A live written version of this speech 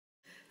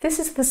This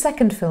is the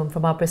second film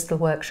from our Bristol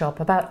workshop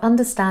about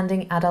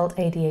understanding adult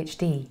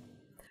ADHD.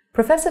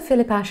 Professor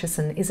Philip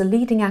Asherson is a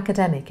leading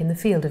academic in the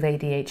field of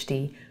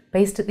ADHD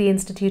based at the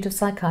Institute of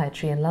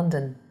Psychiatry in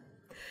London.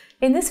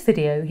 In this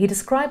video, he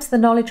describes the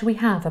knowledge we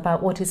have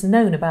about what is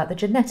known about the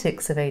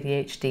genetics of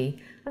ADHD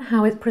and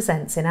how it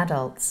presents in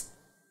adults.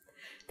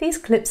 These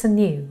clips are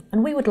new,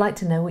 and we would like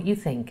to know what you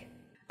think.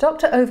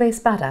 Dr.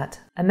 Oveis Badat,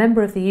 a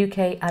member of the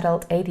UK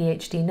Adult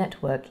ADHD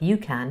Network,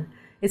 UCAN,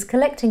 is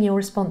collecting your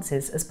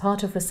responses as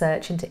part of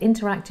research into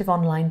interactive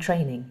online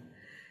training.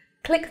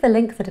 Click the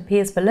link that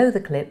appears below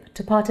the clip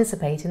to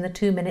participate in the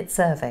 2-minute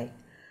survey.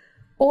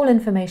 All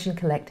information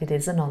collected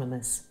is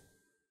anonymous.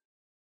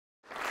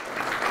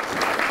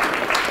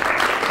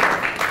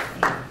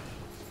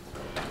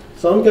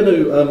 So I'm going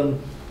to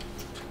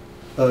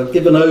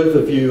give an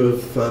overview of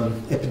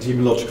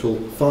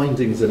epidemiological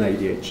findings in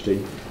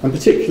ADHD, and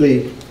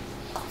particularly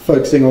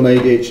focusing on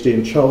ADHD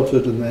in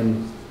childhood and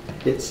then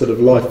its sort of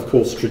life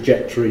course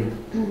trajectory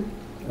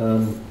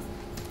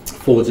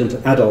forwards into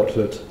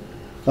adulthood.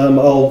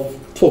 I'll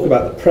talk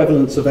about the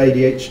prevalence of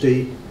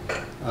ADHD,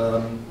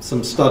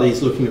 some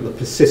studies looking at the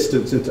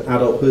persistence into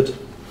adulthood,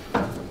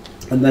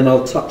 and then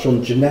I'll touch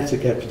on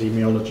genetic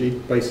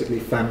epidemiology, basically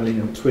family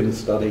and twin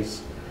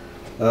studies.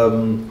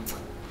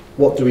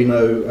 What do we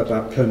know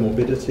about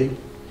comorbidity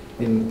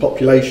in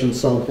population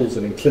samples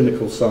and in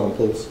clinical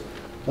samples,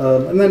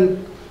 and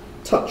then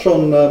touch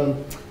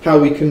on how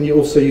we can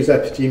also use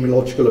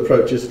epidemiological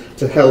approaches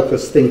to help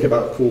us think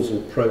about causal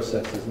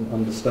processes and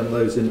understand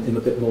those in a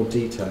bit more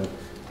detail.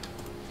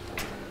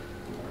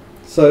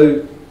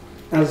 So,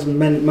 as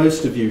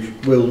most of you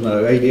will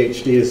know,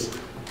 ADHD is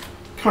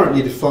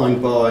currently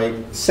defined by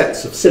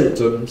sets of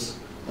symptoms.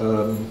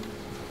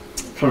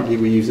 Currently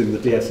we're using the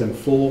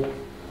DSM-4.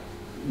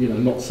 You know,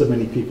 not so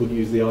many people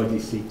use the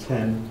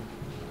IDC-10.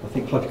 I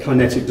think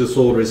hyperkinetic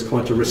disorder is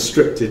quite a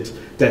restricted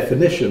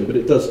definition, but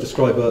it does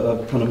describe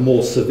a kind of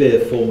more severe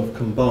form of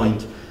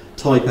combined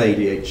type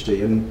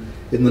ADHD. And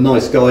in the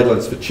NICE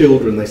guidelines for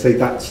children, they say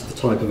that's the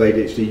type of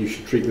ADHD you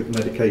should treat with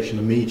medication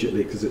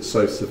immediately because it's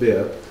so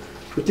severe.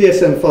 But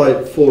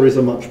DSM-4 is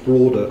a much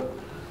broader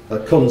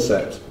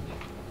concept.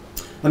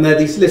 And there are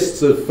these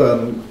lists of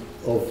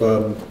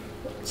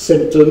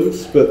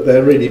symptoms, but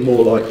they're really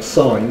more like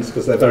signs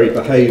because they're very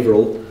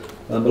behavioural.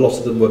 A lot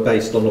of them were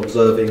based on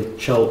observing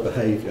child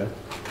behaviour.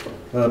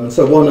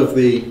 So one of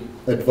the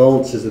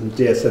advances in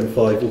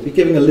DSM-5 will be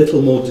giving a little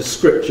more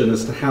description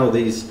as to how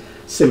these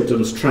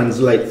symptoms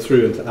translate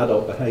through into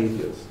adult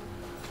behaviours.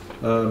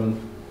 But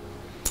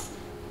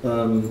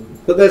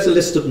there's a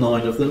list of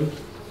 9 of them,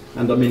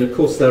 and I mean, of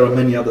course, there are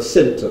many other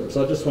symptoms.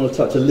 I just want to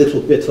touch a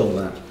little bit on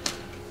that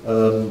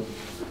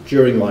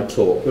during my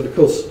talk. But of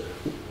course,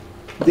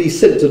 these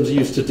symptoms are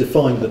used to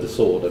define the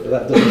disorder, but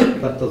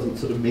that doesn't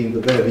sort of mean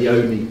that they're the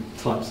only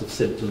types of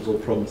symptoms or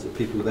problems that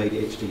people with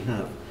ADHD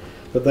have.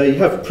 But they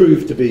have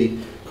proved to be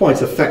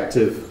quite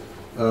effective.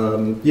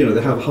 You know,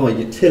 they have high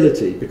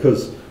utility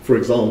because, for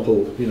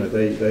example, you know,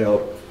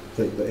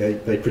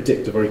 they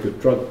predict a very good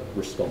drug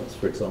response,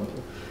 for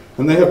example.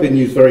 And they have been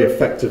used very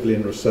effectively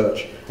in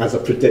research as a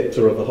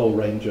predictor of a whole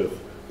range of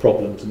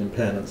problems and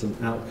impairments and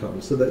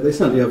outcomes. So they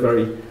certainly are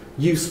very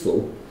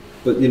useful.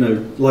 But, you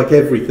know, like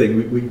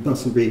everything, we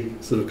mustn't be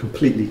sort of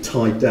completely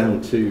tied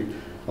down to,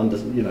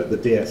 you know, the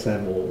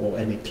DSM or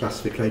any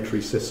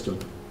classificatory system.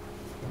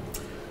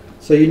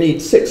 So you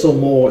need 6 or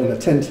more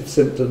inattentive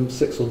symptoms,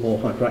 6 or more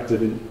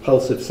hyperactive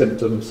impulsive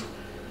symptoms.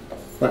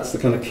 That's the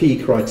kind of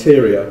key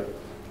criteria.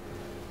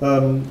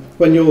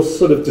 When you're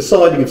sort of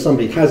deciding if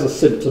somebody has a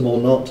symptom or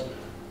not,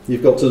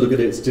 you've got to look at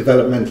its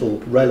developmental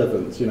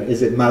relevance. You know,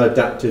 is it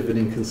maladaptive and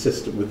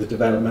inconsistent with the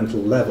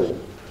developmental level?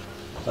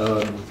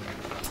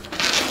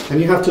 And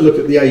you have to look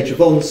at the age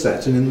of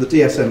onset, and in the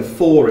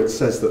DSM-4 it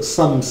says that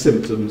some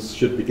symptoms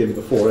should begin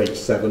before age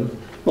 7,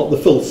 not the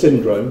full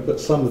syndrome, but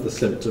some of the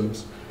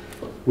symptoms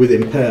with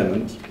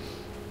impairment.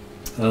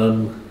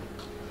 And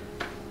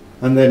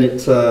then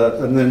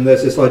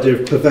there's this idea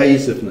of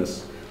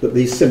pervasiveness, that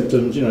these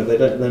symptoms, you know,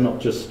 they're not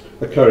just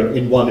occurring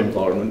in one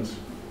environment,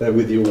 they're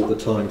with you all the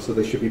time, so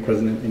they should be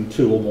present in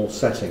 2 or more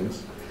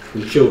settings.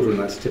 In children,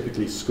 that's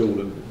typically school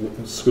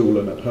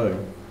and at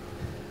home.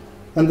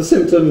 And the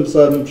symptoms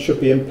should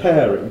be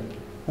impairing.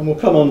 And we'll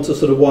come on to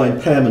sort of why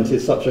impairment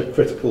is such a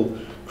critical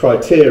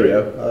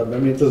criteria. I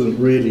mean, it doesn't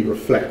really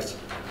reflect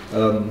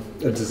a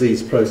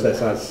disease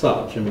process as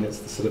such. I mean, it's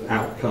the sort of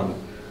outcome.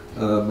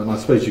 And I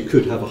suppose you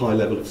could have a high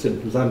level of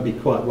symptoms and be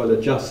quite well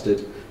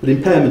adjusted. But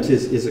impairment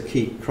is a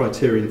key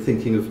criterion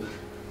thinking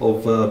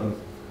of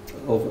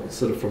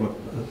sort of from a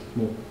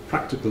more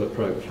practical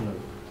approach. You know,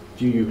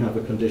 do you have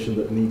a condition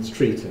that needs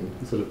treating?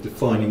 And sort of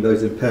defining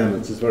those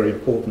impairments is very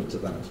important to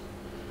that.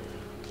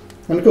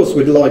 And of course,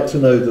 we'd like to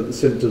know that the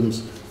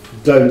symptoms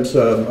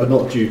are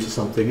not due to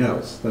something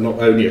else. They're not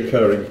only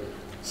occurring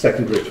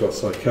secondary to our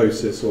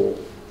psychosis or...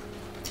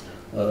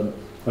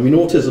 I mean,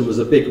 autism was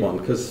a big one,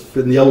 because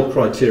in the old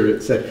criteria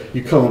it said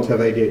you can't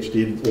have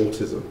ADHD in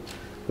autism.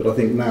 But I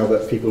think now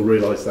that people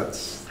realise that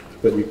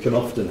you can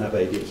often have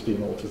ADHD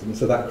and autism,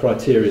 so that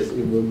criteria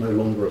will no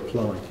longer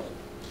apply.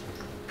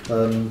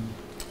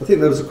 I think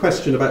there was a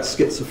question about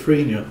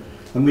schizophrenia,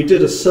 and we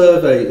did a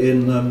survey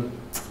in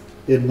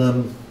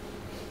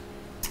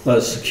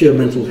secure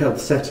mental health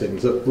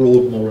settings at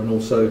Broadmoor and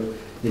also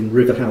in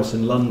Riverhouse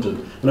in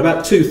London, and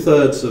about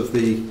 2/3 of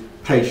the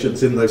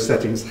patients in those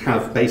settings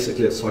have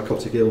basically a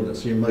psychotic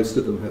illness. Most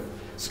of them have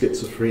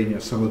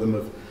schizophrenia, some of them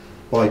have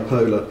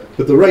bipolar,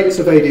 but the rates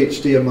of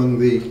ADHD among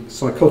the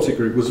psychotic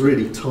group was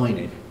really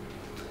tiny.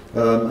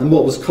 And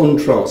what was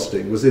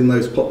contrasting was in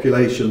those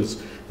populations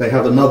they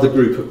have another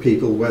group of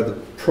people where the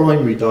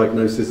primary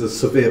diagnosis is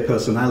severe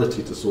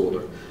personality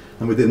disorder,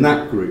 and within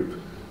that group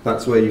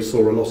that's where you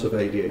saw a lot of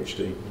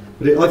ADHD.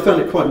 But I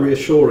found it quite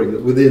reassuring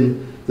that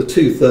within the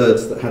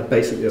 2/3 that had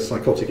basically a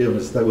psychotic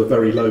illness, there were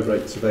very low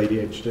rates of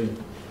ADHD.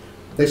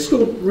 They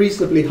scored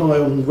reasonably high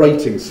on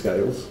rating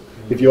scales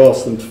if you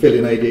asked them to fill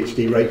in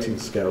ADHD rating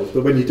scales,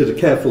 but when you did a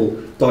careful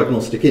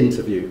diagnostic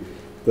interview,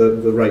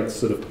 the rates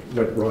sort of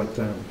went right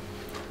down.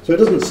 So it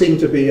doesn't seem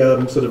to be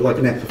sort of like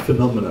an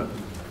epiphenomena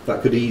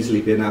that could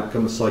easily be an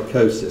outcome of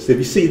psychosis. If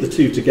you see the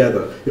two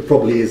together, it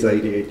probably is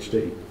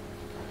ADHD.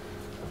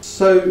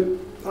 So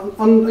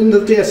in the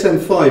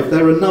DSM-5,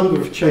 there are a number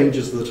of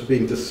changes that are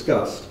being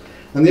discussed,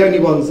 and the only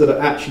ones that are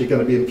actually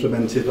going to be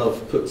implemented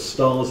I've put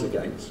stars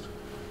against.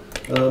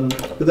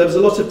 But there was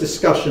a lot of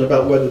discussion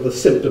about whether the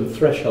symptom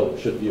threshold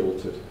should be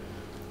altered.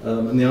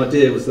 And the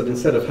idea was that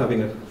instead of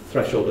having a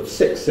threshold of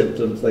 6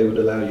 symptoms, they would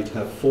allow you to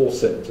have 4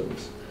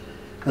 symptoms.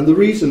 And the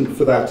reason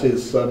for that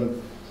is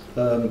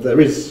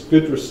there is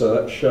good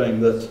research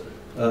showing that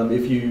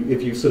if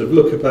you sort of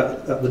look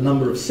at the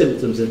number of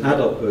symptoms in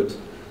adulthood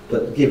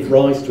that give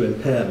rise to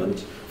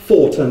impairment,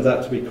 4 turns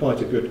out to be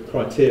quite a good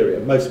criteria.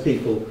 Most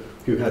people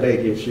who had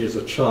ADHD as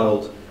a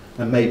child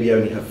and maybe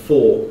only have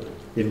 4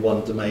 in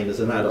one domain as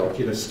an adult,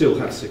 still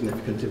have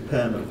significant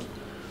impairment.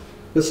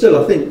 But still,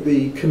 I think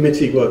the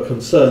committee were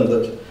concerned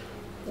that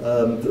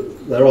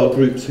there are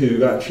groups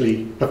who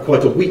actually have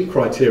quite a weak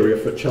criteria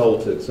for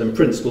childhood. So in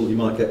principle, you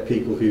might get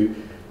people who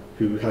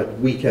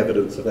had weak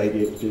evidence of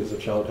ADHD as a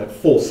child, had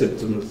 4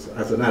 symptoms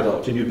as an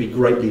adult, and you'd be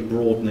greatly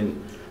broadening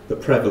the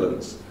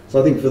prevalence. So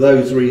I think for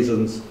those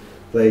reasons,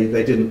 they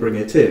didn't bring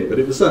it in. But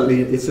it's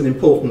an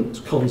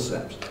important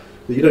concept.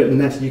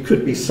 That you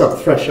could be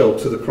sub-threshold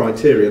to the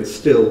criteria and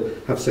still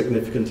have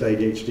significant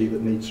ADHD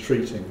that needs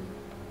treating.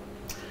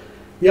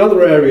 The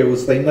other area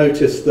was they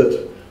noticed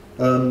that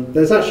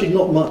there's actually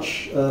not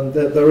much,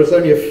 there is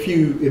only a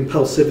few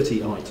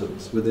impulsivity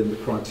items within the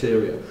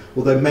criteria,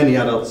 although many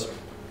adults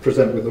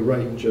present with a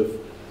range of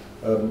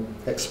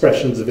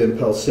expressions of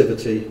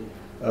impulsivity.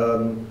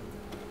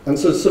 And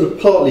so sort of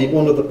partly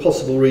one of the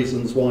possible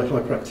reasons why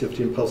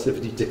hyperactivity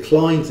impulsivity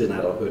declines in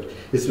adulthood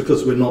is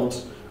because we're not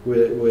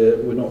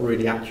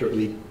really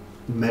accurately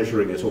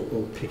measuring it or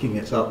picking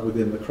it up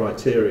within the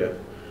criteria.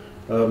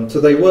 So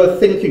they were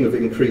thinking of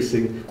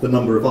increasing the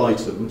number of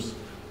items,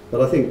 but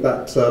I think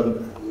that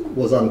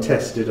was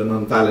untested and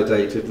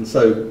unvalidated, and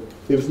so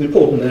it was an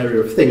important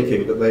area of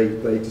thinking, but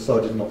they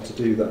decided not to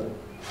do that.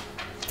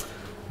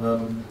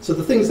 So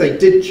the things they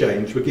did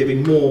change were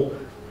giving more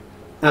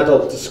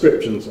adult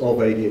descriptions of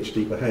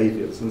ADHD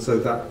behaviours, and so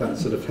that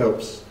sort of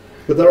helps.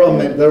 But there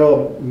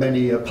are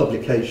many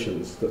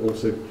publications that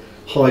also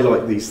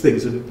highlight these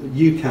things, and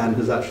UCAN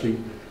has actually,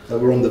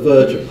 we're on the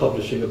verge of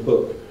publishing a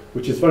book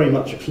which is very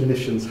much a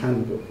clinician's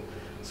handbook.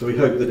 So we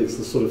hope that it's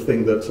the sort of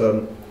thing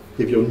that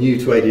if you're new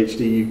to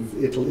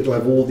ADHD, it'll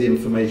have all the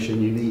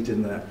information you need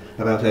in there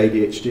about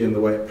ADHD and the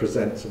way it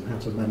presents and how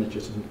to manage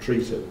it and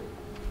treat it.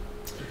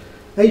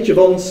 Age of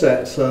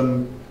onset,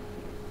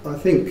 I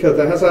think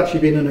there has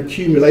actually been an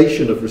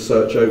accumulation of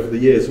research over the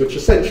years which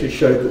essentially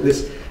showed that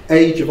this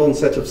age of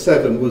onset of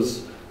 7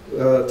 was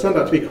turned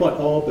out to be quite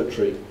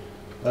arbitrary.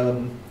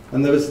 And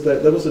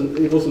it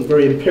wasn't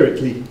very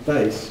empirically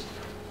based.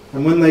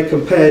 And when they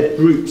compared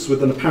groups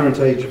with an apparent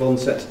age of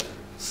onset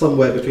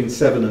somewhere between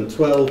 7 and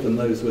 12 and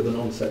those with an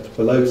onset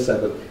below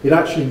 7, it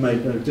actually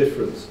made no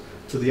difference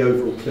to the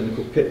overall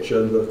clinical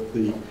picture and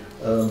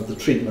the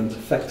treatment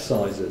effect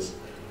sizes.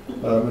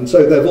 And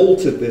so they've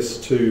altered this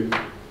to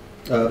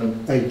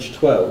age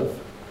 12.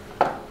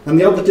 And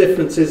the other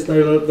difference is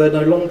they're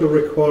no longer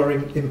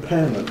requiring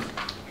impairment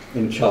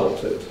in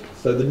childhood.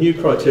 So the new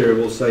criteria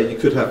will say you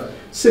could have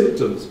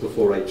symptoms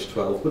before age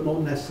 12, but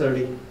not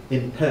necessarily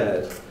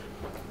impaired.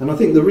 And I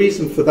think the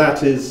reason for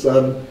that is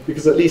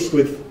because at least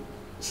with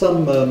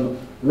some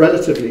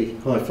relatively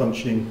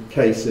high-functioning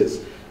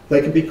cases,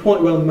 they can be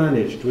quite well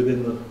managed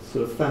within the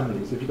sort of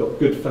families. If you've got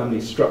good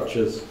family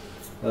structures,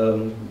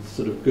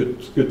 sort of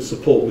good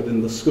support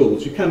within the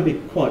schools, you can be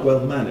quite well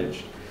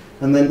managed.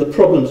 And then the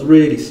problems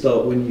really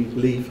start when you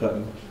leave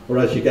home, or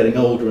as you're getting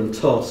older and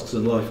tasks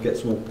and life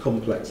gets more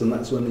complex, and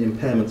that's when the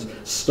impairments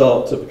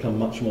start to become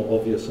much more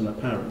obvious and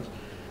apparent.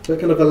 So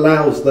it kind of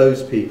allows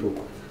those people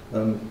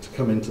to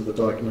come into the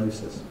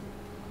diagnosis.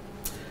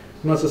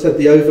 And as I said,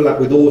 the overlap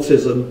with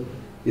autism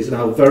is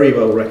now very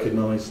well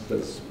recognised.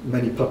 There's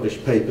many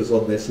published papers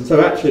on this, and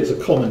so actually it's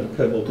a common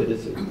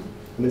comorbidity.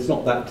 And it's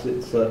not that,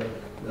 it's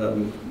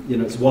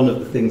it's one of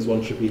the things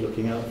one should be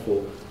looking out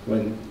for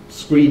when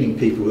screening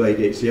people with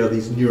ADHD are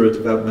these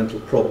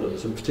neurodevelopmental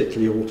problems, and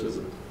particularly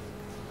autism.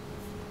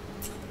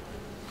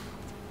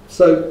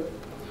 So,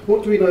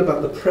 what do we know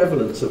about the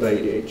prevalence of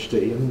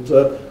ADHD? And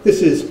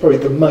this is probably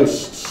the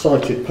most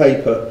cited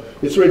paper.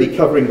 It's really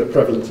covering the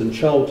prevalence in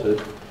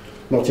childhood,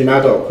 not in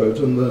adulthood.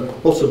 And the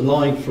bottom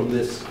line from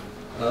this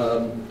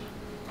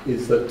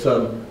is that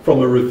from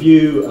a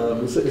review,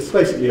 it's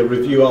basically a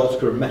review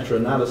article of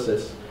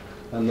meta-analysis,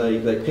 and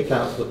they pick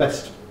out the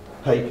best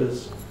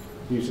papers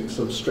using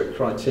some strict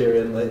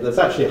criteria. And there's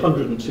actually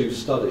 102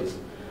 studies,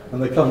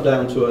 and they come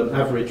down to an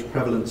average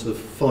prevalence of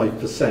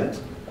 5%.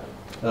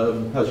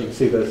 As you can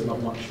see, there's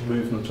not much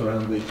movement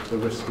around the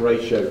risk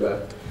ratio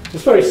there.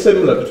 It's very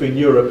similar between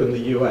Europe and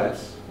the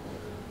US.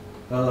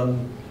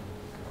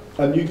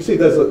 And you can see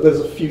there's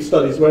a few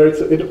studies where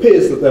it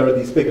appears that there are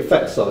these big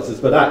effect sizes,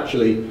 but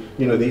actually,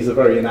 these are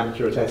very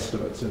inaccurate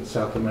estimates in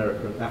South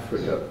America and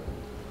Africa.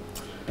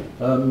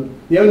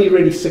 The only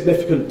really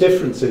significant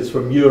differences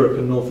from Europe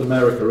and North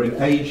America are in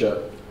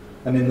Asia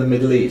and in the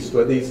Middle East,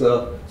 where these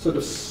are sort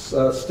of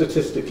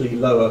statistically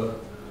lower,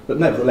 but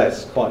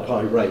nevertheless quite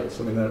high rates.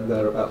 I mean,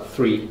 they're about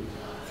 3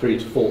 to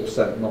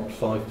 4%, not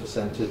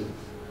 5% in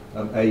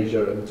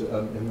Asia and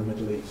in the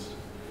Middle East.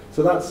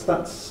 So that's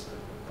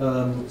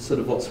sort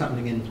of what's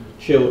happening in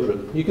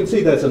children. You can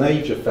see there's an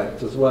age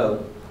effect as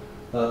well.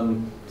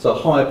 So a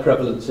higher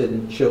prevalence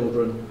in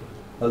children,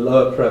 a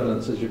lower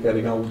prevalence as you're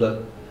getting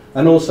older,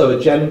 and also a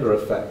gender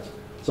effect.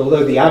 So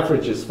although the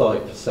average is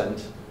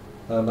 5%,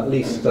 at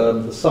least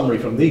the summary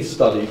from these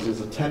studies is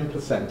a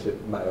 10% in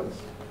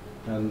males,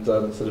 and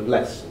sort of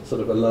less,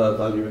 sort of a lower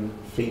value in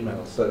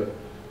females. So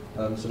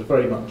sort of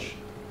very much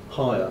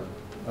higher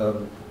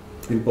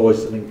in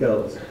boys than in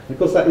girls. And of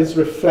course that is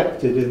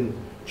reflected in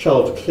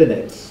child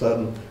clinics,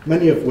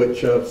 many of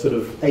which are sort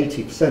of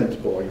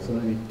 80% boys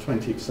and only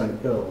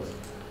 20% girls.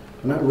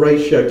 And that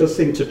ratio does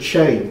seem to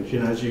change,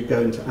 as you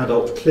go into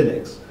adult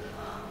clinics.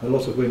 A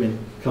lot of women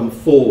come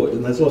forward,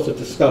 and there's a lot of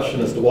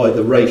discussion as to why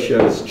the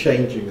ratio is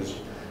changing as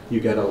you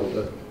get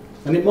older.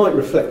 And it might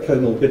reflect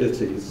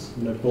comorbidities.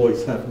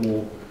 Boys have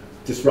more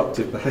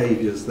disruptive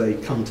behaviours. They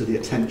come to the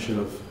attention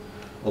of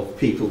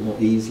people more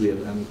easily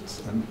and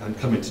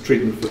come into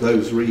treatment for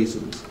those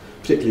reasons,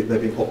 particularly if they're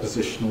being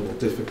oppositional or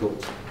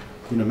difficult.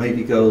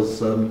 Maybe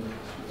girls are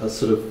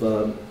sort of,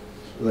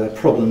 their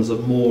problems are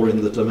more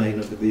in the domain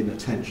of the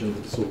inattention, the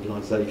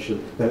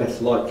disorganisation. They're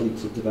less likely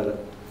to develop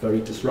very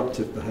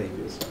disruptive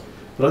behaviours.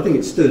 But I think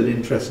it's still an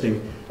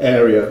interesting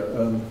area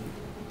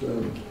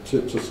to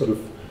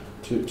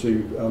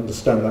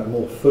understand that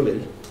more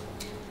fully.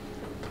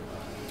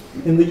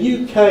 In the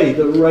UK,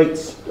 the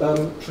rates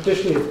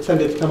traditionally have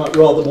tended to come up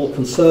rather more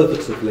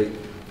conservatively,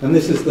 and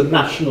this is the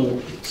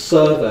national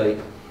survey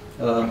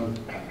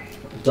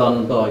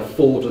done by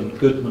Ford and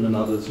Goodman and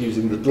others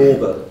using the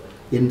Dorber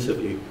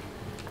interview.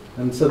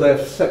 And so they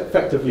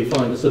effectively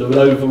find a sort of an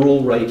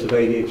overall rate of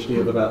ADHD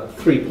of about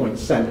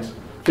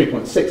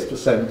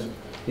 3.6%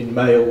 in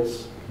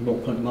males,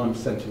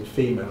 0.9% in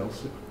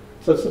females.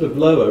 So it's sort of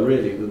lower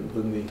really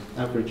than the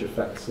average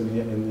effects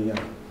in the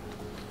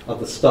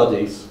other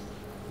studies.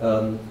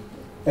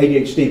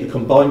 ADHD, the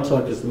combined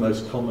type, is the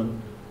most common,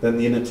 then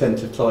the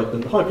inattentive type,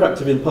 and the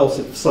hyperactive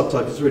impulsive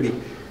subtype is really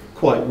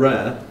quite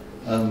rare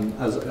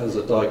as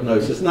a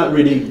diagnosis, and that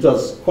really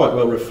does quite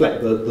well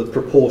reflect the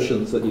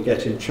proportions that you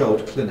get in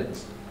child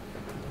clinics.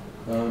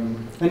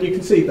 And you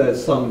can see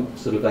there's some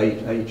sort of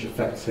age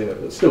effects here,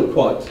 but still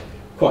quite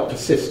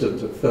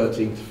persistent at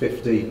 13 to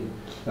 15.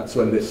 That's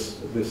when this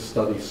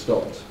study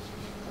stopped.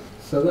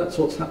 So that's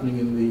what's happening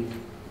in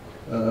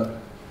the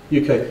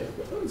UK.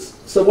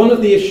 So one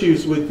of the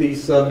issues with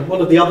these,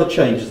 one of the other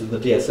changes in the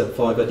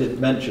DSM-5 I didn't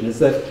mention is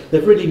that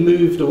they've really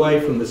moved away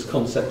from this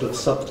concept of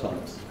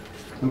subtypes,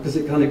 because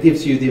it kind of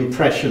gives you the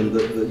impression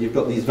that you've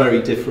got these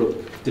very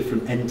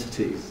different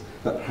entities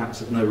that perhaps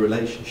have no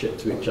relationship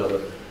to each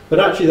other. But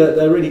actually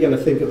they're really going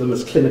to think of them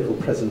as clinical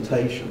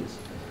presentations.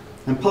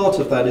 And part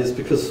of that is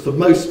because for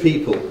most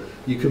people,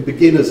 you can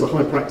begin as a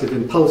hyperactive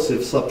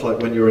impulsive subtype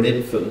when you're an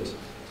infant.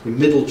 In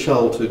middle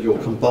childhood, you're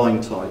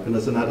combined type, and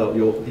as an adult,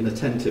 you're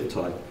inattentive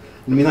type.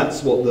 And I mean,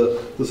 that's what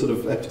the sort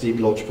of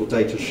epidemiological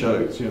data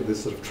shows,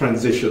 this sort of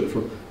transition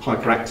from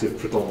hyperactive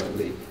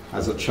predominantly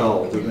as a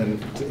child and then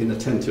to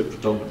inattentive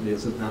predominantly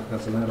as an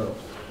adult.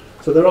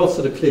 So there are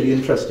sort of clearly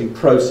interesting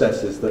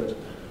processes that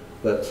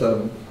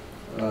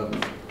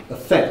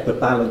affect the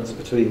balance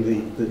between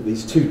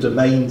these two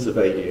domains of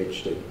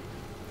ADHD.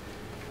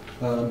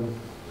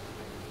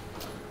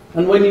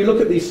 And when you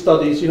look at these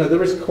studies,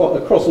 there is quite,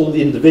 across all the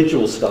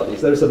individual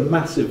studies, there is a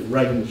massive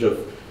range of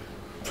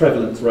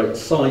prevalence rates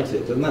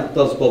cited, and that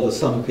does bother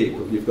some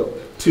people. You've got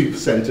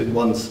 2% in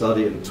one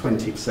study and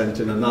 20%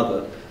 in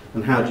another,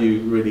 and how do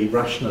you really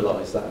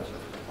rationalise that?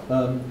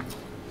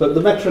 But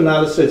the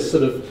meta-analysis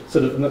sort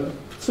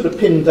of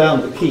pinned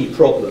down the key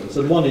problems,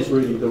 and one is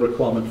really the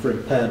requirement for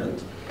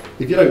impairment.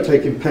 If you don't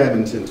take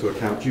impairment into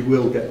account, you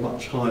will get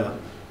much higher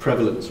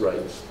prevalence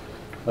rates.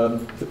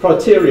 The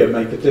criteria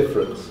make a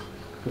difference.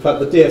 In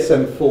fact, the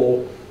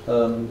DSM-4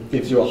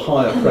 gives you a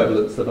higher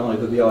prevalence than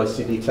either the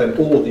ICD-10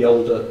 or the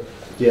older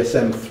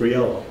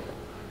DSM-3R.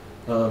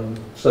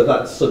 So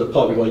that's sort of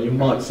partly why you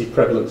might see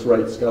prevalence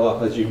rates go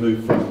up as you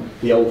move from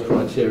the old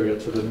criteria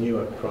to the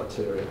newer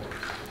criteria.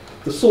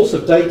 The source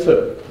of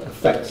data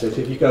affects it.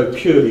 If you go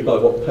purely by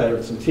what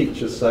parents and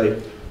teachers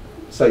say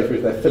if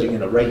they're filling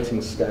in a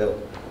rating scale,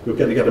 you're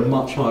going to get a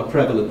much higher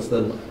prevalence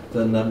than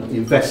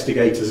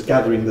investigators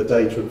gathering the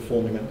data and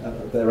forming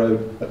their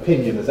own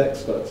opinion as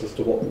experts as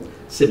to what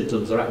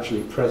symptoms are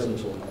actually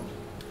present or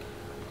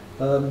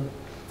not.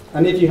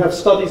 And if you have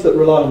studies that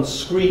rely on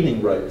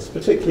screening rates,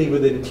 particularly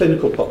within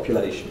clinical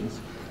populations,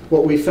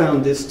 what we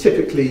found is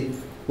typically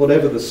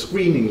whatever the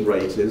screening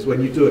rate is,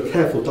 when you do a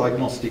careful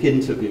diagnostic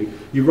interview,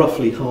 you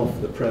roughly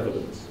halve the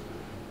prevalence.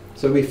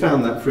 So we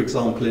found that, for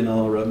example, in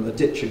our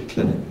addiction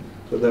clinic,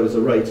 that there was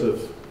a rate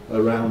of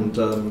around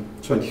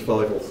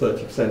 25 or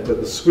 30% at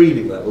the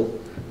screening level,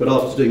 but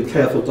after doing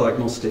careful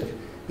diagnostic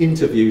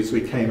interviews, we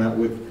came out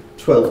with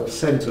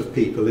 12% of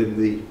people in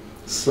the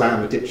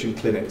SLAM addiction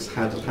clinics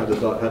had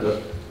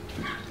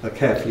a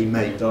carefully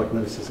made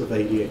diagnosis of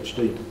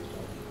ADHD.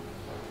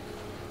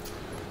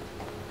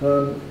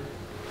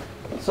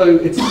 So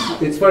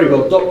it's very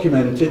well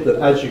documented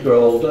that as you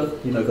grow older,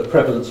 the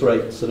prevalence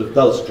rate sort of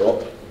does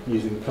drop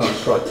using current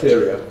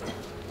criteria.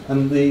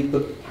 And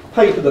the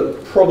paper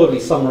that probably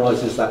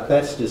summarises that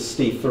best is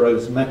Steve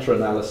Thoreau's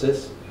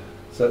meta-analysis.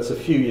 So it's a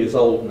few years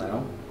old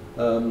now,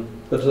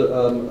 but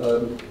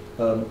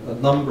a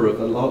number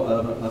of,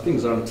 I think it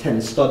was around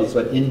 10 studies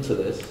went into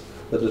this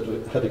that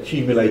had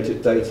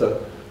accumulated data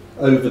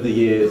over the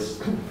years.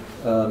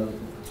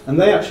 And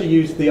they actually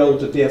used the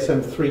older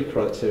DSM-3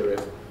 criteria,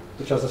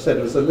 which, as I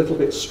said, was a little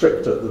bit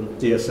stricter than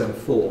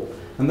DSM-4.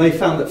 And they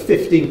found that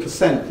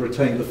 15%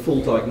 retained the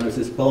full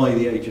diagnosis by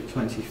the age of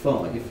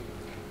 25.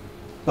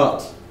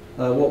 But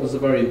what was a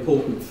very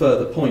important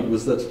further point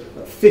was that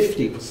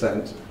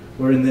 50%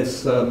 were in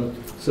this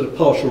sort of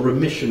partial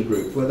remission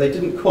group, where they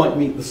didn't quite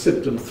meet the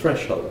symptom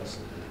thresholds,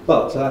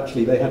 but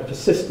actually they had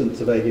persistence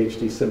of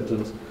ADHD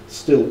symptoms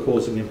still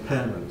causing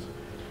impairment.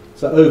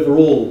 So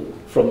overall,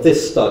 from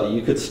this study,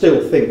 you could still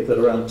think that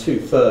around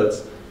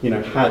 2/3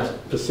 had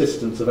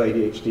persistence of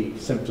ADHD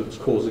symptoms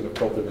causing a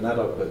problem in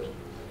adulthood.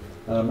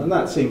 And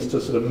that seems to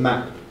sort of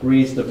map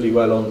reasonably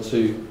well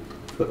onto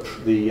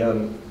the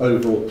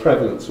overall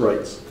prevalence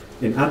rates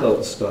in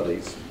adult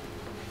studies.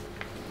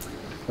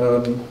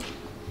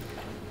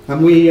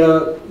 And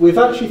we've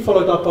actually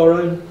followed up our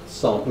own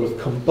sample of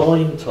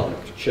combined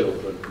type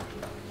children.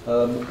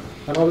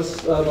 And I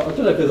don't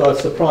know if I was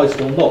surprised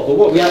or not, but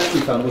what we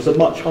actually found was a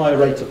much higher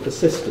rate of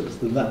persistence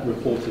than that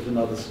reported in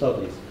other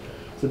studies.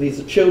 So these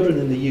are children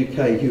in the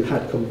UK who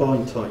had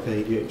combined type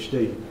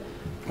ADHD.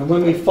 And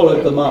when we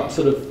followed them up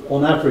sort of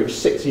on average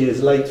 6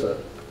 years later,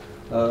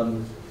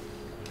 I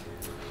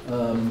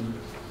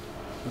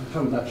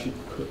haven't actually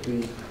put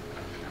the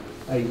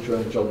age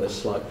range on this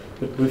slide,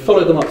 but we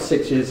followed them up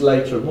 6 years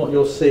later, and what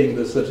you're seeing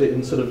is that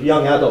in sort of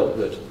young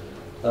adulthood,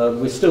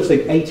 we're still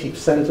seeing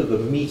 80% of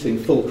them meeting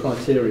full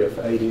criteria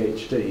for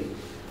ADHD.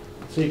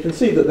 So you can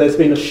see that there's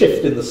been a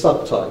shift in the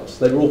subtypes.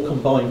 They were all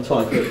combined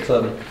type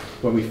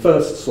when we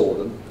first saw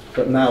them,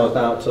 but now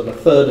about a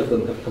third of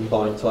them have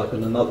combined type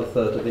and another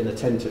third have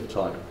inattentive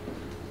type.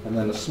 And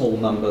then a small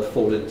number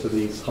fall into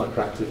these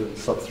hyperactive and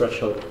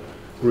subthreshold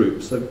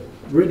groups. So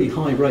really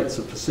high rates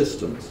of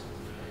persistence.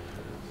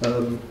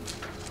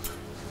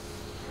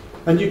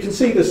 And you can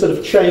see this sort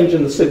of change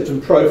in the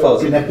symptom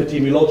profiles in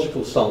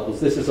epidemiological samples.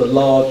 This is a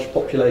large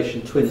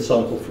population twin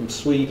sample from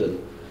Sweden.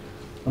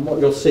 And what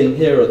you're seeing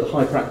here are the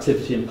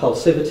hyperactivity and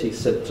impulsivity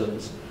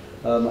symptoms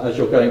as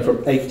you're going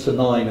from 8 to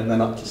 9 and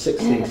then up to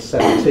 16 to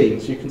 17.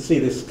 So you can see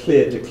this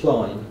clear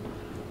decline.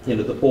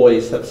 The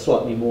boys have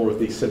slightly more of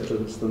these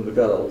symptoms than the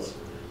girls,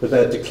 but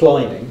they're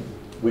declining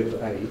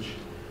with age.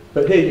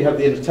 But here you have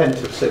the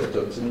inattentive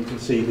symptoms, and you can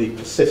see the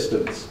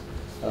persistence.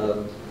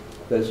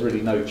 There's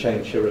really no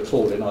change here at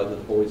all in either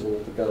the boys or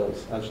the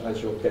girls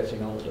as you're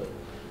getting older.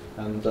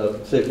 And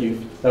so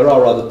there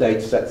are other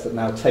data sets that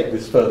now take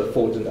this further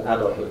forward into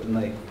adulthood, and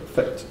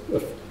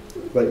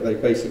they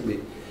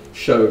basically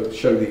show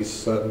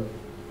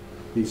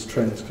these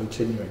trends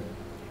continuing.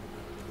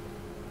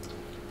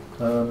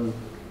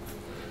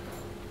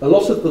 A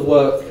lot of the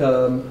work,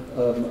 a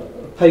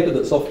paper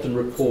that's often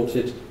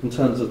reported in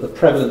terms of the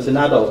prevalence in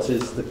adults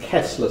is the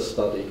Kessler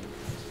study,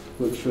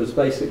 which was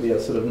basically a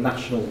sort of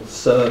national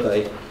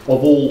survey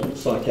of all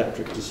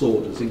psychiatric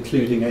disorders,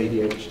 including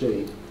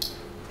ADHD.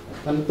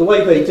 And the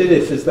way they did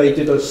it is they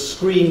did a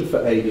screen for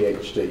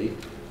ADHD,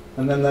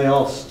 and then they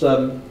asked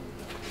the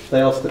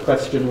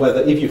question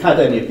whether, if you had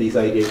any of these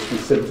ADHD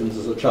symptoms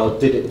as a child,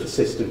 did it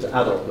persist into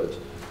adulthood?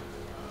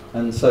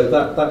 And so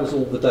that was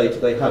all the data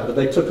they had, but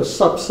they took a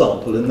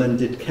subsample and then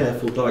did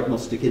careful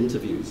diagnostic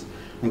interviews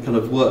and kind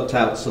of worked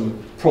out some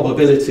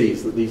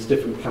probabilities that these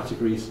different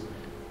categories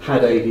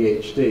had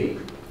ADHD.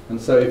 And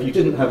so if you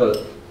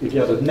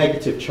had a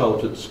negative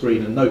childhood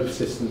screen and no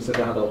persistence in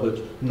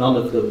adulthood, none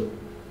of them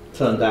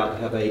turned out to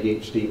have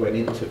ADHD when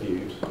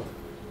interviewed.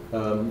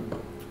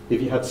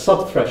 If you had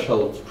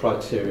sub-threshold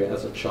criteria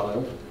as a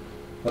child,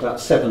 about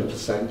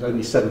 7%,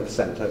 only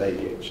 7% had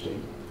ADHD.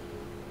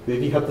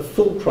 If you had the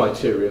full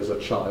criteria as a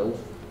child,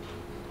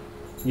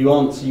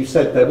 you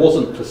said there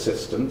wasn't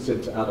persistence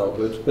into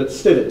adulthood, but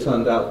still it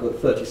turned out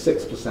that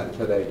 36%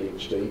 had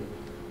ADHD.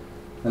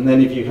 And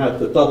then if you had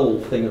the double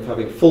thing of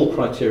having full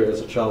criteria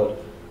as a child,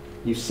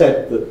 you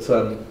said that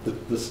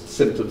the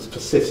symptoms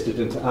persisted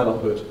into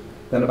adulthood,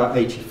 then about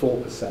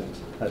 84%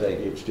 had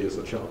ADHD as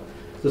a child.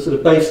 So sort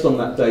of based on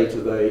that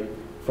data,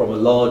 from a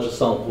larger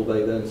sample,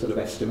 they then sort of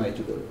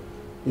estimated that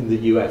in the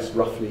US,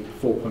 roughly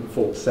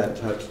 4.4%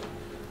 had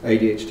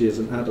ADHD as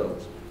an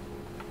adult.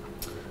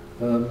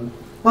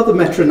 Other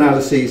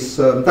meta-analyses,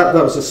 that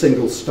was a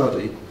single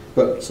study,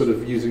 but sort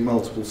of using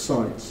multiple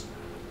sites.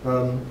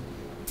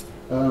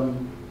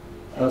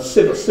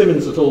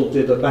 Simmons et al.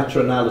 Did a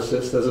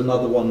meta-analysis. There's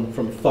another one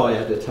from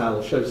Fayed et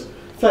al. Shows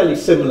fairly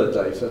similar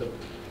data.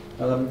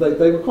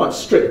 They were quite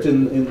strict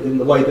in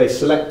the way they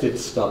selected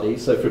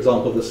studies. So, for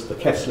example, the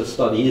Kessler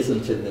study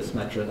isn't in this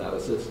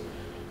meta-analysis,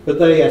 but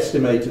they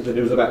estimated that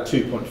it was about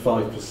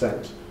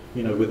 2.5%,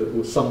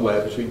 with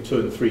somewhere between 2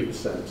 and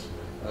 3%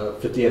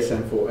 for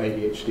DSM-4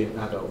 ADHD in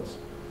adults.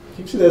 You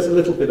can see there's a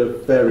little bit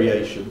of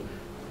variation.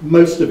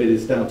 Most of it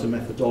is down to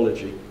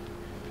methodology.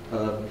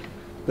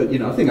 But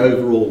I think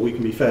overall we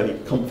can be fairly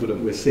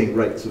confident we're seeing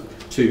rates of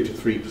 2 to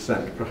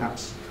 3%,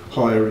 perhaps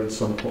higher in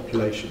some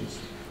populations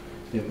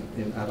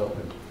in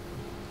adulthood.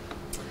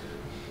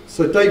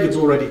 So David's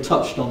already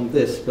touched on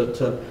this,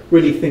 but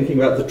really thinking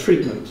about the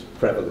treatment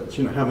prevalence,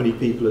 how many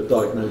people are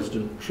diagnosed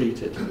and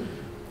treated.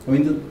 I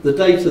mean, the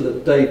data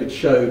that David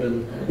showed,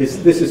 and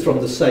this is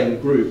from the same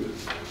group,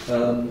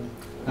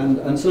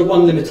 and sort of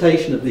one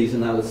limitation of these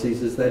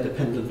analyses is they're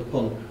dependent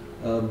upon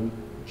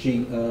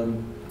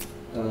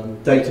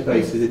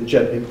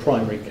databases in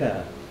primary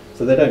care.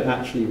 So they don't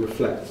actually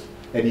reflect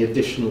any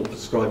additional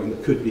prescribing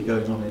that could be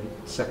going on in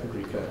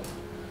secondary care.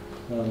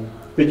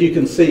 But you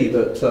can see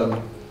that,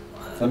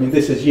 I mean,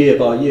 this is year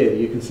by year,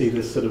 you can see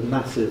this sort of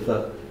massive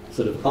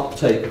sort of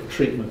uptake of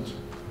treatment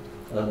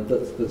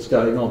that's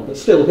going on. But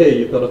still here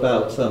you've got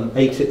about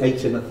 8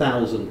 in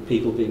 1,000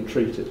 people being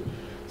treated.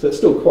 So it's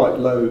still quite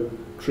low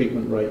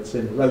treatment rates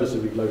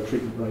relatively low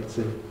treatment rates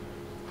in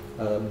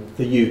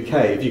the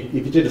UK. If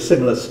you did a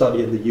similar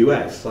study in the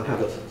US, I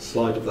have a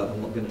slide of that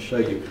I'm not going to show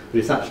you, but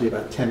it's actually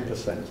about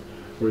 10%,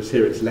 whereas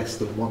here it's less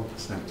than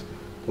 1%,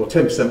 or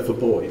 10% for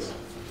boys.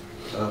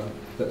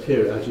 But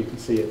here, as you can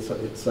see, it's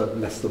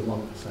less than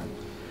 1%.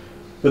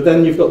 But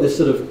then you've got this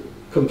sort of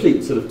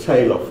complete sort of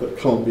tail off that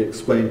can't be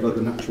explained by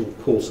the natural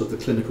course of the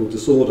clinical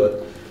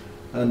disorder.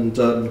 And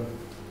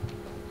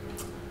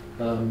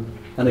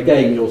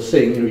again, you're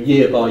seeing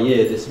year by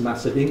year this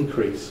massive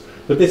increase.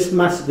 But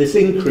this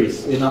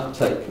increase in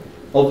uptake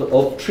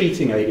of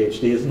treating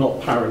ADHD is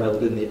not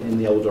paralleled in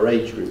the older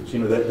age groups.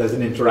 There's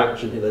an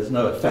interaction here. There's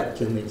no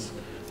effect in these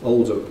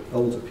older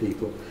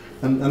people.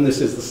 And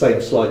this is the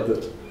same slide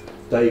that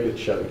David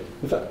showed.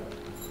 In fact,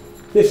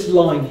 this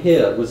line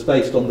here was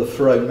based on the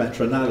Ferrone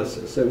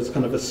meta-analysis. So it was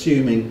kind of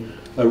assuming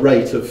a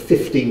rate of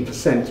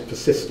 15%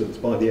 persistence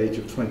by the age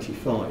of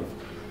 25.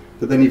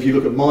 But then if you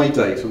look at my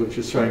data, which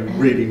is showing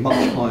really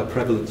much higher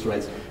prevalence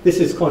rates, this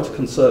is quite a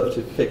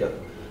conservative figure.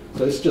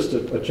 So it's just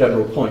a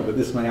general point, but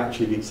this may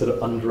actually be sort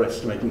of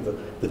underestimating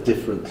the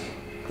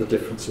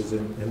differences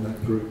in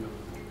that group.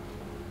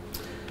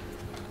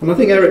 And I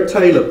think Eric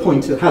Taylor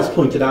has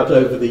pointed out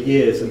over the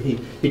years, and he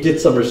did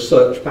some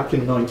research back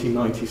in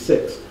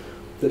 1996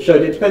 that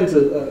showed it depends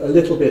a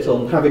little bit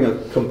on having a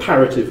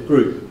comparative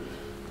group,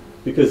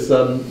 because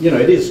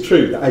it is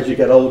true that as you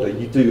get older,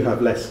 you do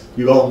have less.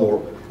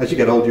 As you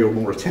get older, you're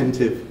more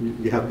attentive.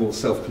 You have more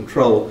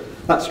self-control.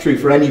 That's true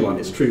for anyone.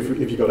 It's true for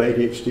if you've got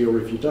ADHD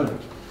or if you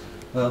don't.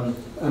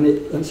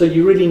 And so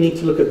you really need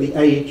to look at the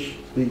age,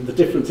 the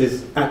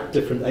differences at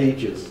different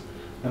ages.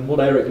 And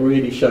what Eric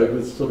really showed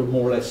was sort of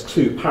more or less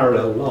two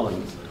parallel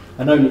lines.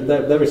 And only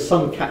there is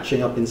some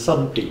catching up in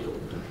some people,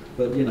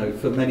 but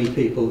for many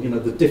people,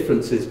 the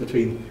differences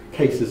between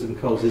cases and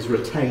cause is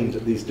retained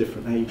at these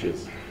different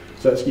ages.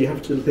 So you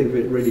have to think of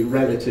it really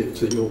relative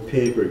to your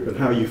peer group and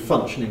how you're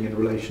functioning in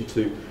relation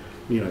to,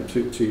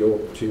 to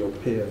your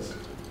peers.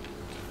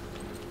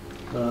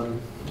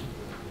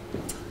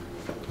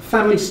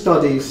 Family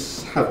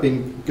studies have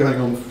been going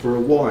on for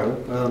a while.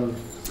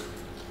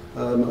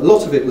 A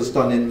lot of it was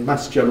done in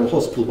Mass General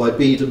Hospital by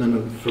Biederman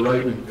and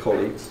Ferrone and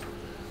colleagues.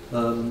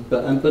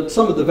 But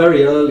some of the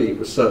very early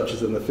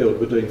researchers in the field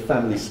were doing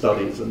family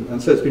studies,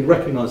 and so it's been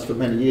recognised for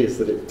many years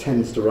that it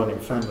tends to run in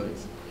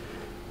families.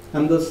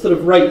 And the sort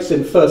of rates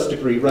in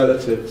first-degree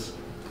relatives,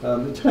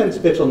 it depends a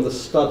bit on the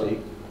study.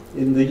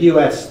 In the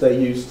US, they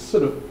used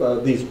sort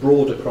of these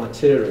broader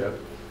criteria,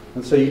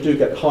 and so you do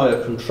get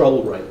higher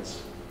control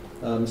rates.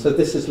 So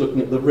this is looking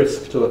at the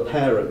risk to a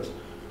parent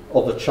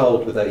of a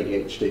child with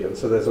ADHD, and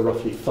so there's a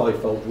roughly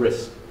 5-fold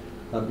risk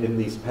in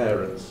these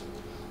parents.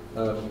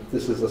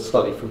 This is a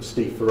study from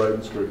Steve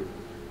Ferrone's group,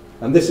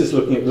 and this is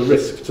looking at the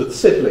risk to the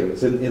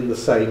siblings in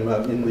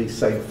these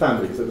same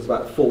families. It was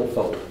about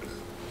 4-fold.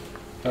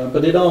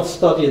 But in our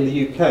study in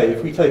the UK,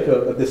 if we take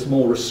this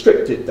more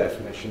restricted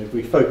definition, if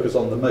we focus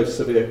on the most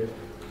severe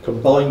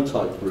combined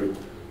type group,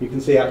 you can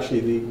see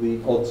actually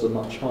the odds are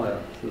much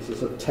higher. There's a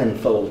sort of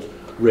tenfold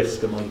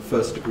risk among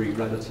first-degree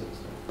relatives.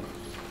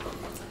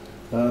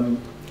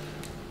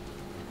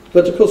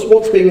 But of course,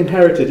 what's being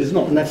inherited is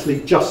not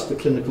necessarily just the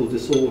clinical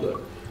disorder.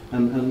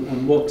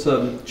 And what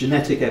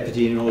genetic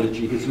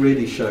epidemiology has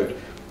really showed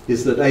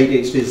is that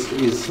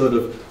ADHD is sort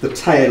of the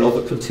tail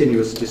of a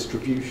continuous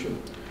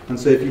distribution. And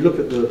so if you look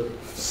at the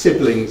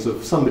siblings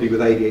of somebody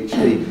with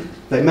ADHD,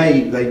 they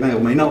may or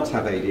may not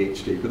have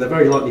ADHD, but they're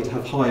very likely to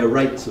have higher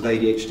rates of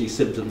ADHD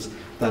symptoms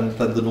than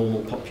the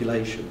normal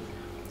population.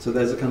 So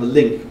there's a kind of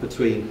link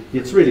between,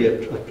 it's really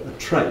a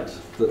trait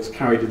that's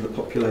carried in the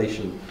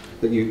population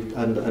that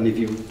and if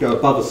you go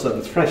above a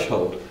certain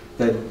threshold,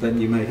 then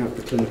you may have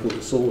the clinical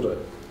disorder.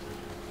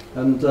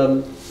 And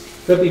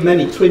there'll be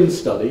many twin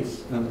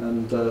studies,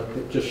 and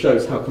it just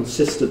shows how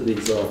consistent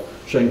these are,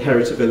 showing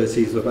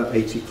heritabilities of about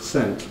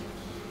 80%.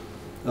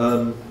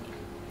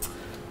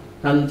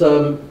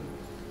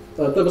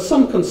 There was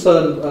some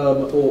concern,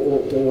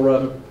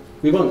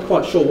 we weren't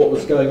quite sure what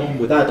was going on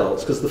with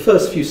adults, because the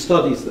first few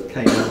studies that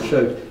came out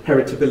showed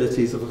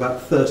heritabilities of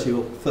about 30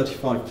 or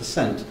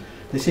 35%.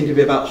 They seem to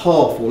be about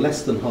half or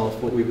less than half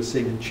what we were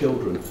seeing in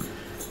children.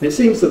 And it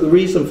seems that the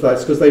reason for that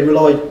is because they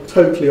relied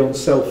totally on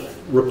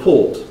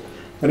self-report.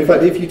 And in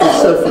fact, if you do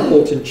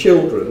self-report in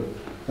children,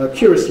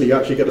 curiously you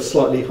actually get a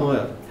slightly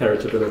higher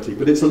heritability,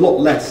 but it's a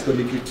lot less than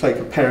if you take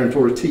a parent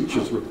or a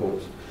teacher's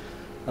report.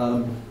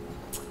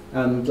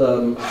 And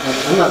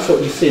that's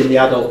what you see in the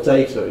adult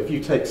data. If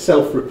you take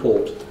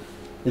self-report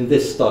in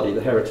this study,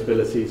 the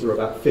heritabilities are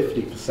about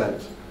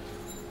 50%.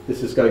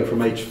 This is going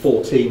from age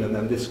 14, and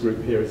then this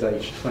group here is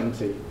age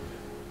 20.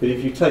 But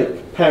if you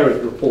take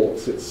parent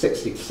reports, it's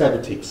 60 to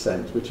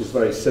 70%, which is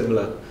very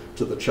similar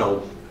to the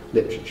child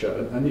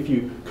literature. And if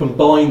you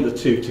combine the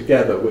two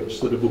together, which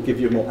sort of will give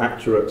you a more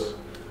accurate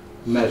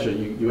measure,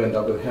 you end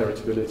up with a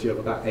heritability of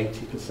about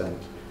 80%.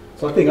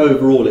 So I think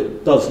overall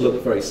it does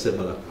look very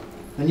similar.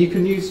 And you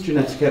can use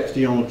genetic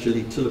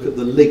epidemiology to look at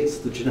the links,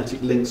 the genetic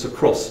links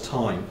across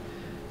time.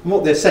 And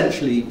what they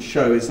essentially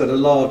show is that a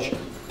large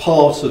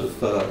part of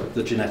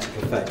the genetic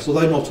effects,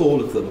 although not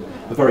all of them,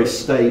 are very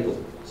stable.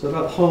 So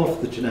about half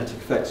the genetic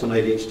effects on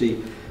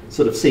ADHD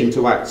sort of seem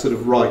to act sort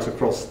of right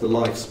across the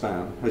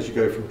lifespan as you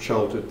go from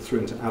childhood through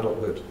into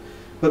adulthood.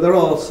 But there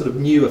are sort of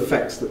new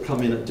effects that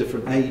come in at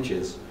different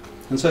ages.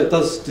 And so it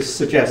does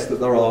suggest that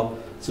there are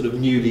sort of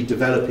newly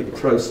developing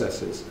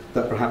processes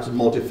that perhaps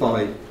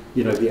modify,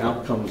 you know, the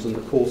outcomes and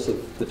the course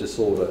of the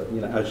disorder,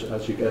 you know,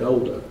 as you get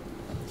older.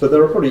 So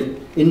there are probably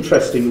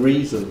interesting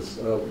reasons,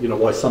 you know,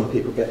 why some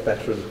people get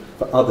better and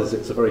for others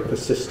it's a very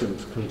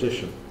persistent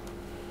condition.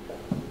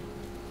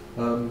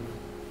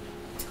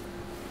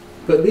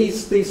 But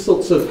these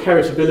sorts of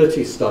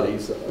heritability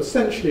studies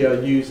essentially are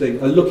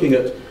looking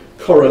at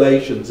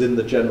correlations in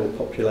the general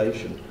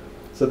population.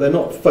 So they're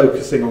not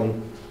focusing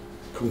on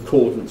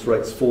concordance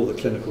rates for the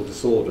clinical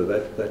disorder.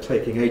 They're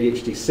taking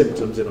ADHD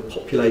symptoms in a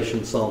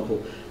population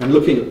sample and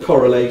looking at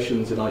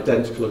correlations in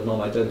identical and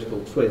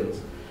non-identical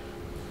twins.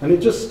 And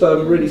it just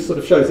really sort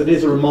of shows it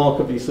is a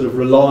remarkably sort of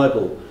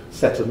reliable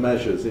set of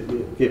measures,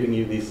 giving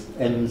you these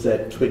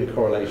MZ twin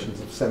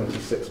correlations of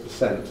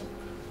 76%.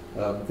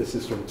 This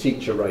is from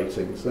teacher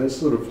ratings, and it's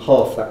sort of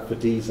half that for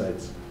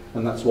DZs,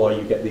 and that's why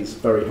you get these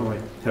very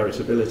high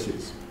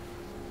heritabilities.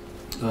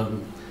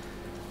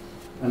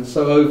 And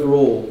so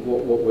overall,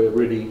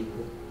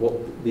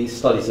 what these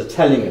studies are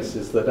telling us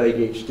is that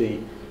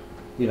ADHD,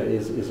 you know,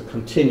 is a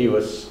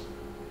continuous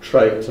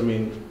trait. I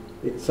mean,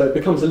 so it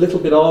becomes a little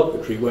bit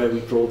arbitrary where we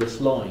draw this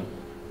line.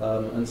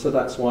 And so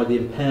that's why the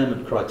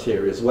impairment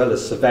criteria, as well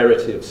as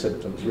severity of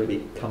symptoms,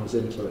 really comes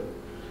into it.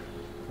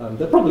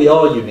 There probably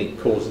are unique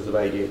causes of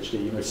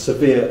ADHD, you know,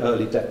 severe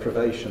early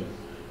deprivation,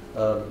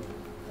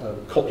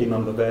 copy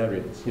number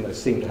variants, you know,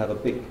 seem to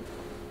have be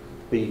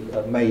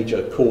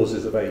major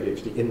causes of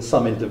ADHD in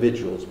some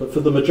individuals, but for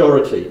the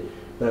majority,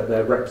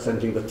 they're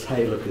representing the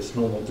tail of this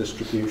normal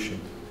distribution.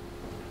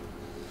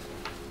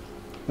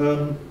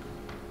 But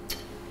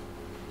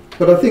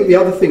I think the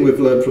other thing we've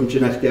learned from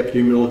genetic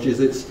epidemiology is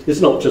it's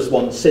not just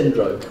one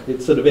syndrome.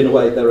 It's sort of, in a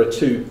way, there are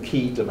two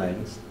key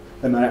domains.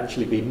 There may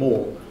actually be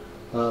more.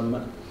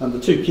 And the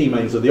two key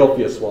domains are the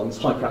obvious ones,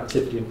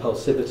 hyperactivity,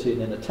 impulsivity,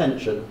 and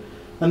inattention.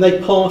 And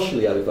they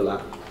partially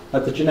overlap.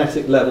 At the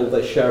genetic level,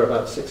 they share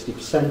about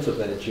 60% of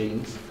their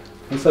genes.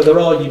 And so there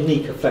are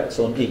unique effects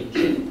on each.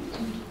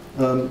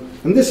 And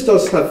this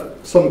does have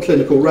some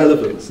clinical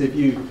relevance if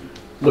you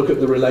look at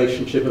the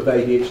relationship of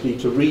ADHD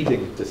to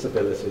reading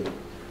disability.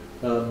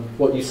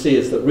 What you see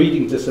is that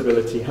reading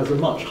disability has a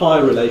much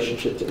higher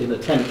relationship to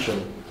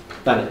inattention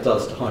than it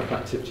does to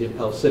hyperactivity and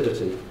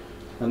impulsivity.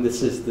 And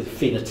this is the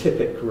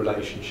phenotypic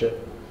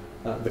relationship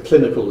at the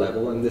clinical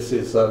level, and this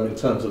is in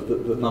terms of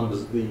the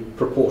numbers, the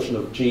proportion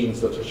of genes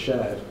that are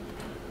shared.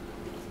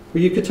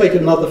 Well, you could take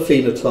another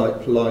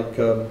phenotype like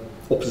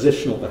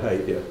oppositional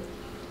behaviour,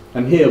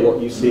 and here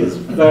what you see is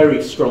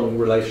very strong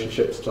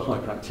relationships to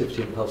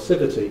hyperactivity and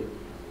impulsivity,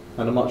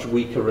 and a much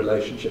weaker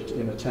relationship to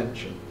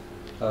inattention.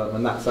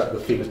 And that's at the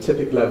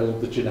phenotypic level,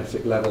 the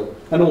genetic level,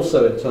 and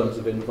also in terms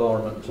of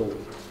environmental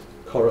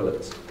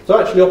correlates. So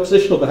actually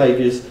oppositional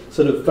behaviour is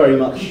sort of very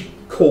much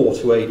core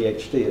to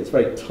ADHD. It's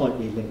very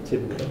tightly linked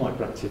in with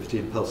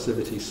hyperactivity,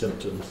 impulsivity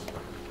symptoms.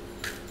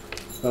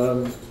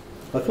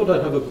 I thought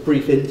I'd have a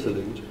brief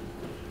interlude,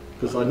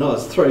 because I know I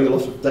was throwing a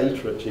lot of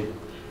data at you.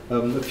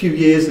 A few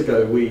years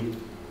ago we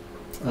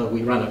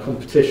ran a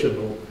competition,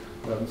 or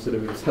sort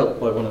of it was helped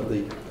by one of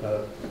the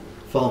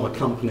pharma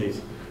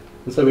companies.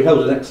 And so we held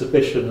an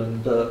exhibition,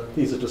 and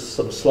these are just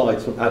some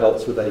slides from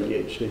adults with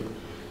ADHD.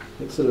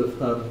 It's sort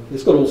of,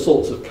 it's got all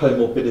sorts of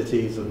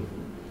comorbidities and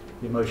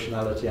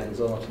emotionality,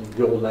 anxiety.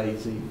 You're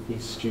lazy,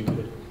 he's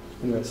stupid.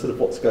 You know, it's sort of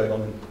what's going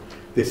on in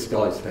this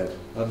guy's head.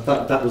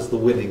 That was the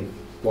winning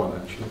one,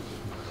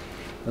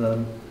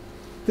 actually.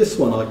 This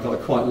one I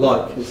quite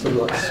like. It's sort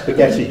of like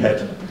spaghetti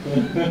head.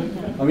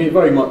 I mean, it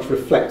very much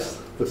reflects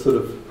the sort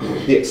of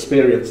the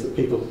experience that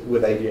people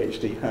with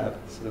ADHD have.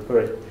 Sort of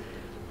very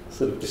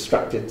sort of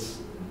distracted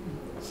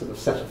sort of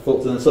set of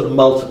thoughts, and sort of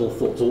multiple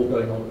thoughts all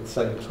going on at the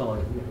same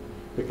time. You know,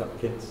 pick up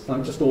kids.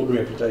 Just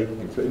ordinary everyday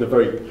things, but in a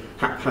very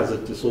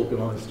haphazard,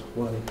 disorganised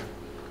way.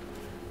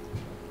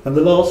 And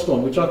the last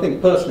one, which I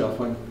think personally I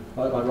find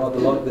I rather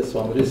like this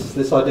one, but it's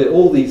this idea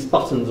all these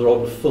buttons are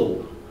on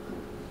full,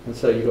 and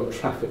so you've got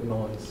traffic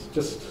noise,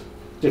 just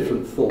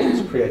different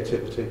thoughts,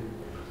 creativity,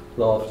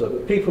 laughter.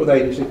 But people with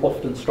ADHD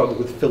often struggle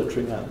with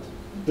filtering out.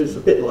 But it's a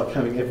bit like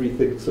having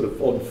everything sort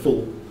of on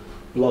full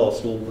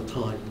blast all the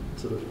time.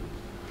 Sort of.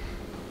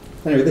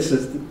 Anyway,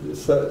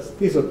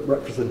 these are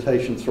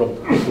representations from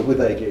people with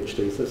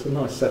ADHD, so it's a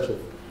nice set of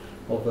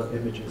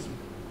images.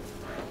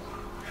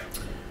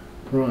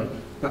 Right,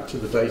 back to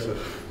the data.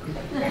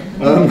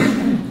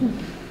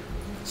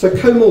 So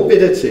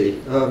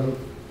comorbidity,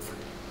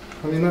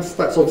 I mean that's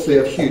obviously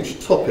a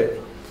huge topic.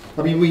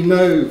 I mean we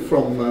know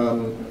from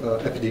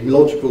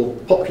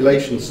epidemiological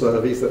population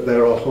surveys that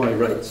there are high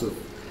rates of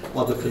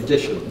other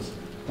conditions,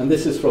 and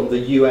this is from the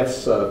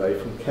US survey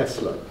from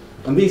Kessler,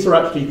 and these are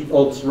actually the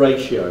odds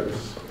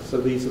ratios. So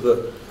these are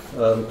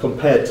the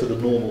compared to the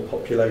normal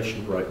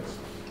population rates,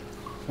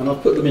 and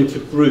I've put them into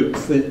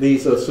groups.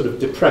 These are sort of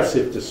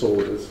depressive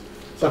disorders.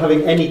 So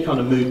having any kind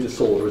of mood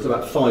disorder is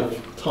about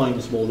 5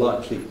 times more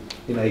likely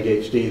in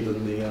ADHD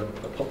than the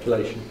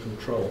population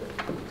control.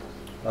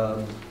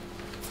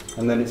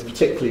 And then it's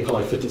particularly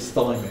high for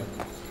dysthymia.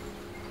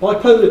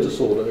 Bipolar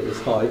disorder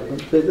is high.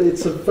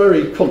 It's a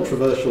very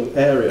controversial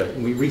area,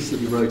 and we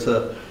recently wrote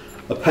a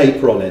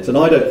paper on it, and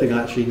I don't think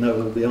I actually know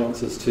all the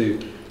answers to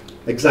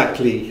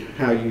exactly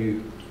how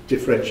you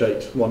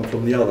differentiate one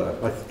from the other.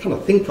 I kind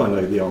of think I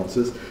know the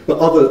answers, but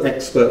other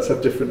experts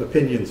have different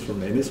opinions from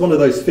me. And it's one of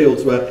those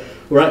fields where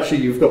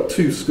actually you've got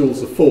 2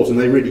 schools of thought and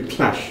they really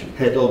clash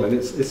head on, and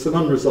it's an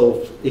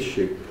unresolved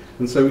issue.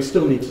 And so we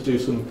still need to do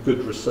some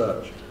good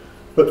research.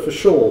 But for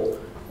sure,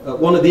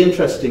 one of the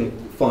interesting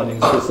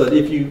findings was that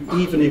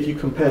even if you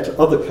compare to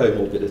other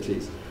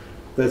comorbidities,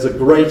 there's a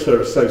greater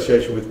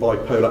association with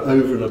bipolar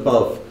over and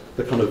above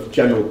the kind of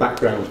general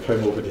background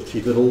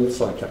comorbidity that all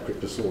psychiatric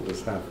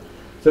disorders have.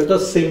 So it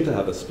does seem to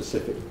have a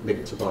specific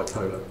link to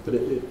bipolar, but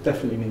it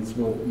definitely needs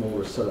more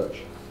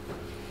research.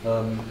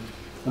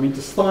 I mean,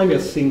 dysthymia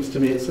seems to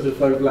me it sort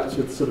of overlaps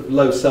with sort of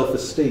low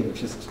self-esteem,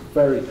 which is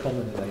very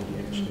common in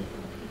ADHD.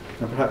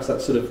 And perhaps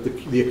that sort of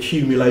the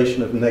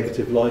accumulation of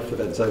negative life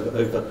events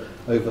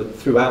over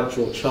throughout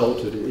your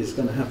childhood is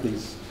going to have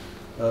these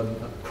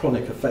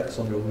chronic effects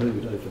on your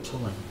mood over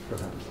time,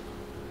 perhaps.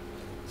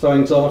 So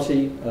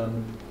anxiety,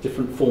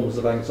 different forms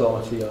of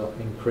anxiety are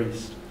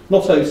increased.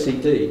 Not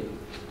OCD.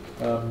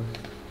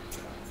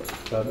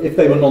 If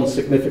they were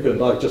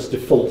non-significant, I just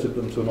defaulted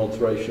them to an odds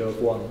ratio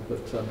of 1,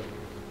 but I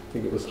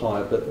think it was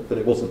higher, but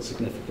it wasn't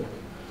significant.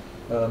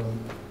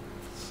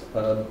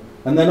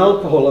 And then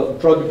alcohol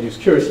drug abuse,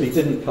 curiously,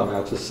 didn't come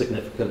out as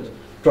significant.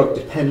 Drug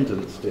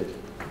dependence did.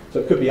 So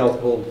it could be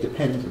alcohol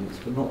dependence,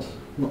 but not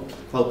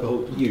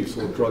alcohol use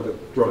or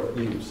drug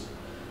use.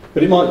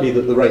 But it might be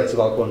that the rates of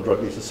alcohol and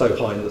drug use are so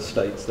high in the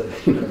States that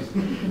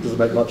it doesn't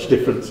make much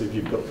difference if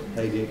you've got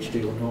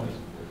ADHD or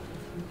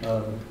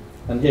not.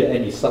 And here,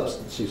 any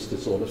substance use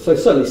disorder. So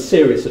certainly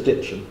serious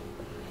addiction.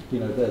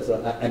 There's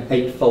an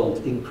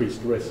 8-fold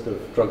increased risk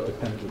of drug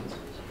dependence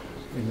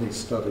in these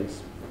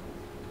studies.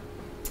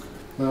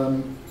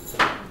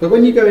 But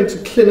when you go into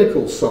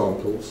clinical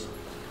samples,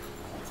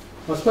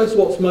 I suppose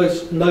what's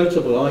most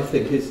notable, I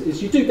think,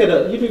 is you do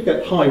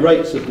get high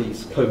rates of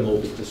these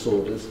comorbid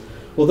disorders,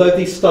 although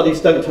these studies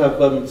don't have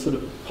sort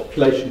of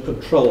population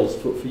controls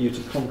for you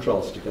to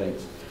contrast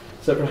against.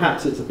 So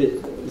perhaps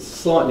it's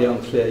slightly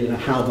unclear,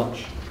 how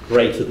much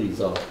greater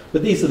these are.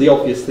 But these are the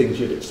obvious things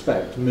you'd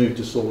expect: mood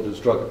disorders,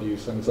 drug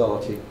abuse,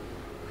 anxiety,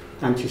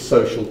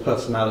 antisocial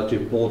personality,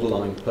 and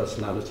borderline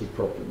personality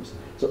problems.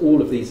 So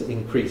all of these are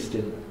increased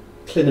in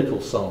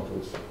clinical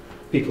samples,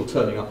 people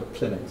turning up at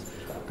clinics.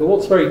 But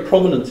what's very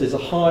prominent is a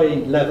high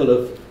level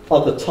of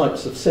other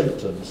types of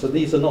symptoms. So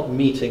these are not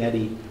meeting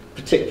any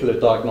particular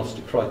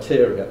diagnostic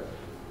criteria,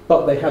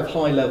 but they have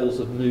high levels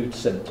of mood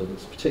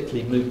symptoms,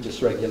 particularly mood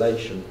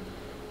dysregulation,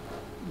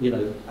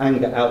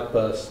 anger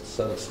outbursts,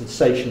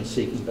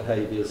 sensation-seeking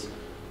behaviours,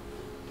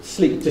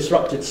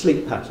 disrupted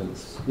sleep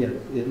patterns,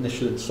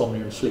 initial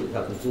insomnia and sleep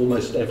patterns.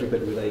 Almost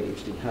everybody with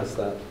ADHD has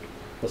that,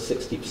 or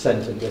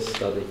 60% in this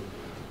study.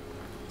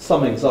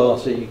 Some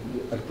anxiety,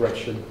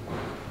 aggression,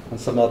 and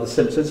some other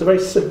symptoms. It's a very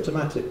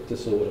symptomatic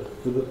disorder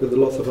with a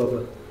lot of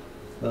other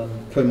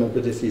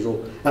comorbidities,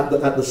 or at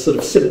the sort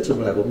of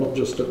symptom level, not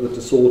just at the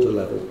disorder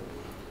level.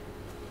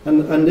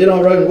 And in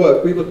our own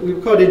work, we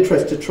were quite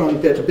interested to try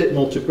and get a bit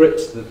more to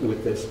grips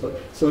with this. But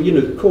so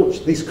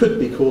these could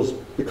be caused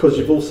because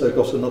you've also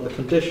got another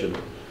condition.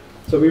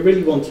 So we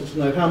really wanted to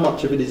know how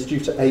much of it is due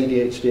to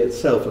ADHD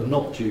itself and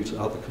not due to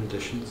other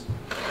conditions.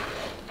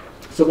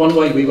 So one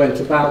way we went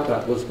about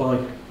that was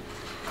by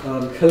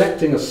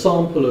collecting a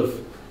sample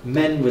of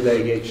men with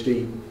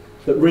ADHD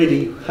that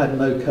really had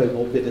no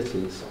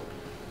comorbidities.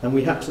 And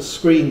we had to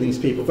screen these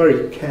people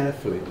very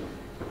carefully.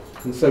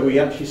 And so we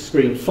actually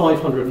screened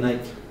 508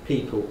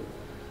 people.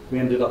 We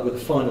ended up with a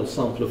final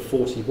sample of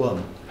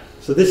 41.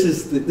 So this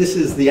is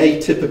the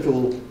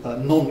atypical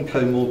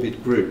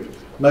non-comorbid group.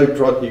 No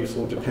drug use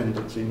or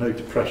dependency, no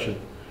depression,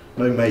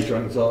 no major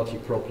anxiety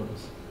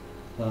problems.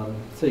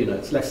 So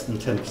it's less than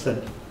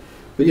 10%.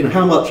 But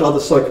how much other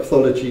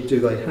psychopathology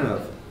do they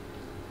have?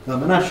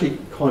 And actually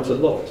quite a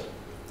lot.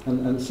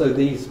 And so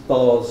these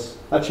bars,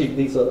 actually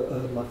these are,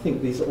 I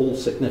think these are all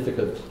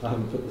significant. I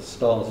haven't put the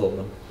stars on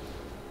them.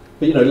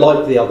 But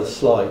like the other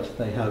slide,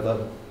 they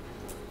have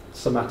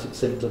somatic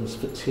symptoms,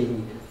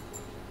 fatigue.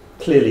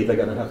 Clearly they're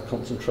going to have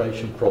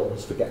concentration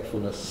problems,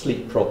 forgetfulness,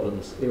 sleep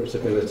problems,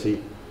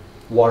 irritability,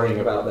 worrying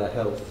about their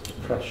health,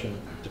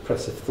 depression,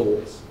 depressive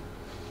thoughts.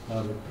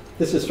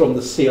 This is from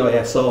the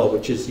CISR,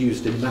 which is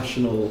used in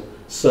national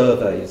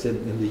surveys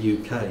in the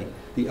UK,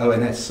 the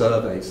ONS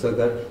survey. So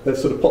they're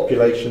sort of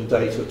population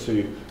data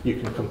you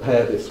can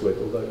compare this with,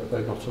 although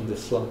they're not on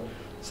this slide.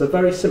 So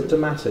very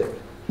symptomatic.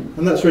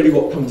 And that's really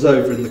what comes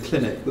over in the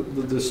clinic.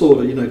 The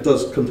disorder,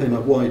 does contain a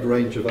wide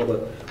range of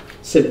other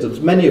symptoms,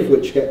 many of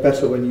which get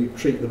better when you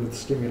treat them with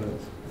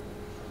stimulants.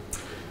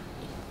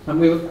 And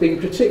we've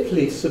been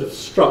particularly sort of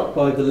struck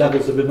by the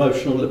levels of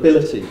emotional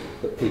lability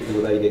that people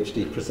with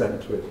ADHD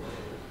present with.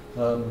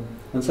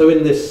 And so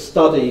in this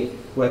study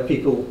where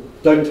people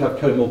don't have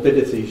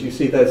comorbidities, you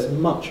see there's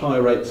much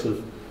higher rates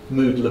of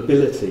mood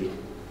lability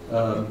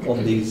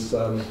on these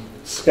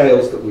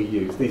scales that we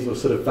use. These are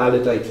sort of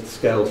validated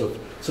scales of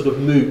sort of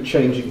mood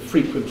changing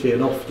frequently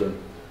and often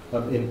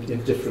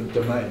in different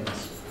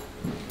domains.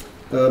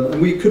 And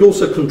we could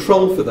also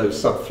control for those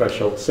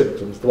sub-threshold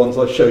symptoms, the ones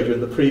I showed you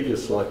in the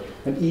previous slide.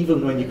 And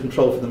even when you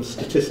control for them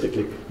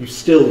statistically, you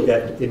still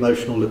get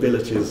emotional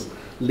labilities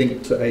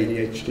linked to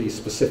ADHD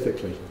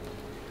specifically.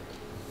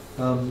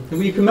 And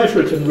you can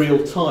measure it in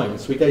real time.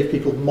 So we gave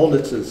people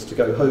monitors to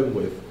go home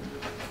with.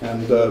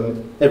 And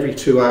every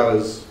 2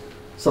 hours,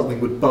 something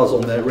would buzz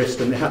on their wrist,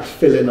 and they had to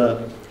fill in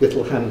a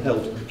little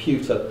handheld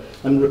computer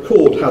and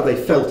record how they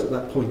felt at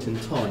that point in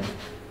time.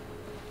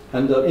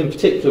 And in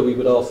particular, we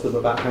would ask them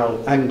about how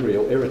angry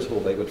or irritable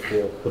they would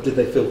feel, or did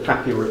they feel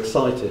happy or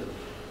excited.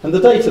 And the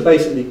data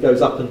basically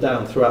goes up and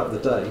down throughout the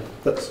day.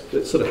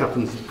 It sort of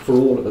happens for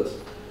all of us.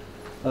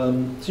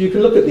 So you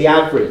can look at the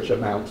average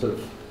amount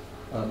of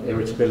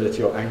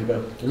irritability or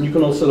anger, and you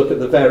can also look at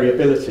the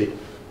variability.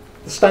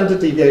 The standard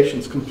deviation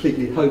is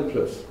completely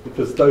hopeless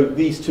because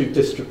these two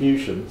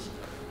distributions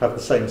have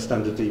the same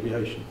standard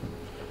deviation.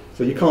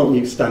 So you can't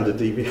use standard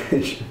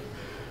deviation.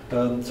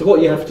 So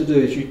what you have to do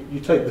is you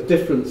take the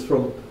difference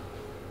from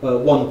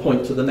one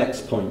point to the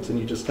next point, and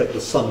you just take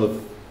the sum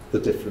of the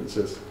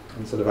differences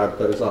and sort of add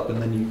those up,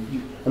 and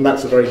then and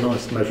that's a very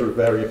nice measure of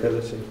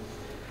variability.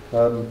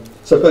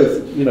 So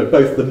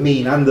both the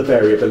mean and the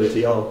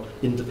variability are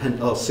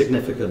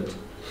significant.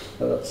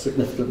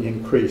 Significantly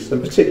increased,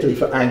 and particularly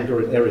for anger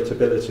and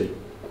irritability.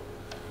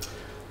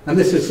 And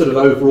this is sort of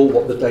overall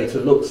what the data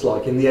looks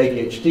like. In the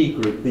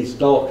ADHD group, these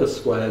darker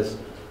squares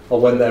are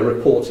when they're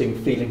reporting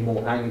feeling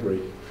more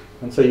angry.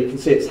 And so you can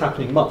see it's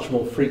happening much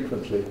more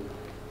frequently.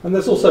 And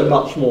there's also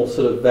much more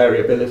sort of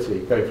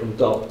variability going from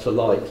dark to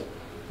light,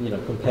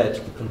 compared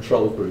to the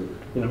control group.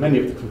 Many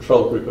of the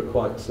control group are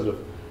quite sort of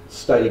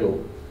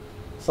stable.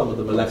 Some of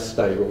them are less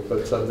stable,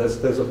 but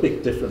there's a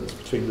big difference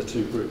between the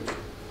two groups.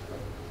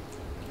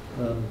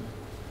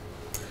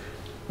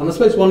 And I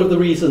suppose one of the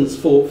reasons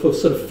for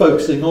sort of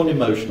focusing on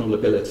emotional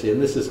lability,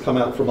 and this has come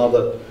out from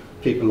other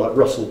people like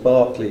Russell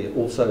Barkley,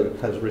 also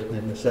has written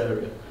in this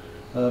area,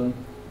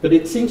 but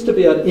it seems to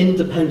be an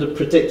independent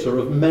predictor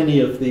of many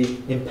of the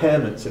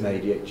impairments in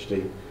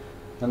ADHD.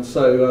 And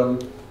so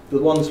the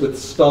ones with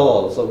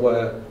stars are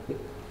where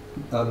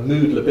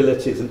mood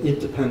lability is an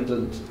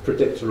independent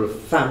predictor of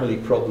family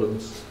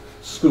problems,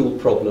 school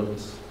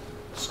problems,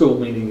 school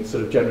meaning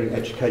sort of generally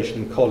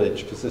education in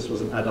college, because this was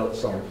an adult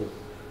sample,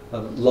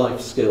 life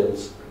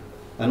skills,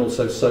 and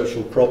also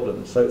social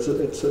problems. So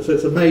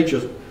it's a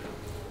major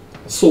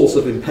source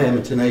of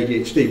impairment in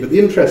ADHD. But the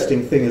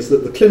interesting thing is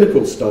that the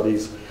clinical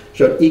studies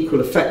showed equal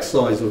effect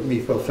size of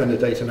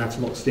methylphenidate and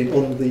atomoxetine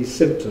on these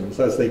symptoms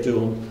as they do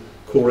on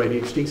core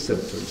ADHD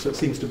symptoms. So it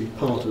seems to be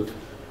part of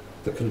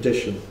the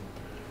condition.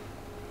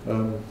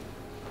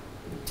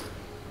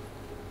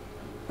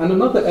 And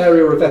another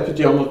area of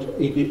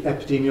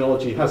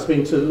epidemiology has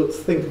been to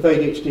think of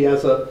ADHD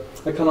as a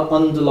kind of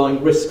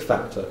underlying risk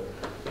factor,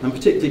 and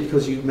particularly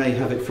because you may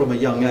have it from a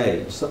young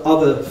age, so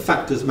other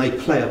factors may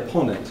play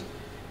upon it.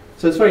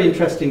 So it's very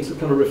interesting to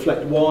kind of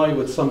reflect, why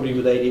would somebody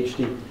with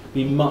ADHD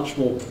be much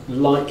more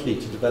likely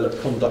to develop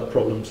conduct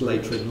problems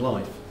later in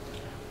life?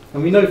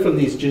 And we know from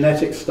these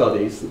genetic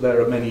studies that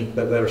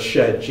there are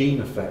shared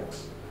gene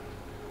effects.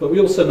 But we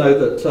also know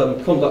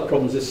that conduct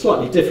problems is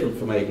slightly different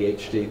from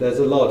ADHD. There's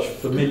a large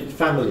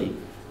family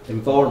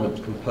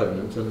environment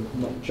component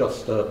and not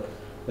just a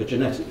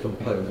genetic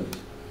component.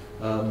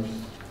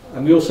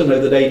 And we also know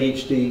that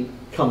ADHD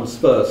comes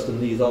first and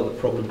these other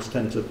problems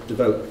tend to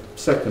develop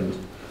second.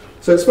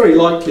 So it's very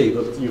likely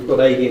that you've got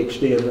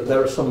ADHD and that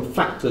there are some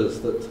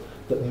factors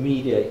that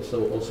mediate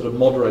or sort of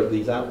moderate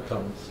these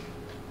outcomes,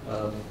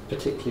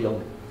 particularly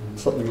on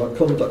something like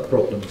conduct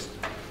problems.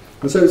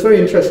 And so it's very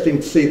interesting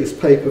to see this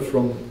paper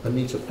from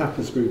Anita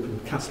Thapper's group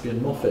and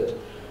Caspian Moffat.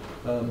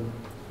 And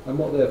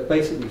what they've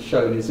basically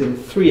shown is in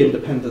 3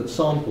 independent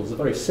samples, a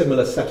very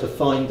similar set of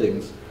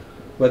findings,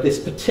 where this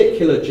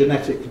particular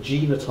genetic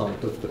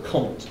genotype of the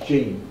COMT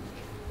gene,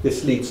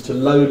 this leads to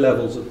low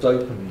levels of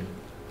dopamine.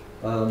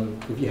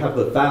 If you have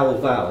the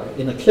VAL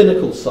in a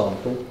clinical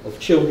sample of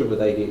children with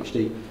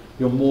ADHD,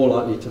 you're more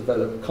likely to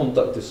develop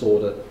conduct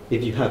disorder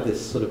if you have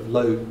this sort of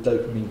low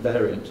dopamine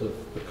variant of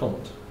the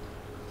COMT.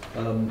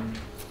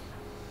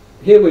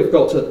 Here we've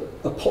got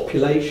a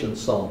population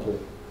sample.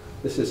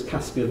 This is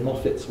Caspian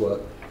Moffat's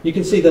work. You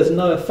can see there's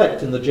no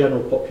effect in the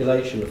general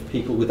population of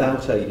people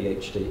without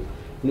ADHD.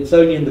 And it's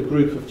only in the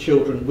group of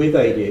children with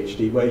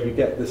ADHD where you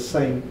get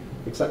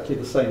exactly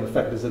the same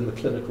effect as in the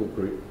clinical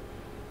group.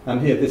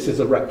 And here this is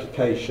a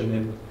replication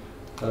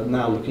in,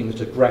 now looking at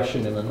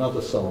aggression in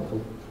another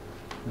sample.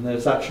 And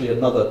there's actually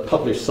another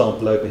published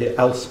sample over here,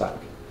 Alspach,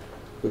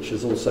 which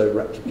has also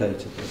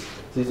replicated this.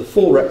 These are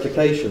 4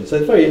 replications. So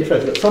it's very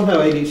interesting that somehow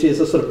ADHD is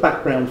a sort of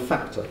background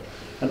factor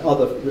and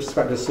other risk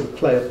factors sort of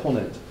play upon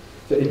it.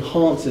 So it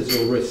enhances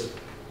your risk.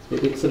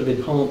 It sort of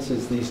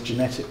enhances these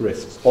genetic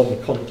risks on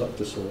conduct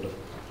disorder.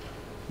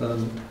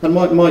 And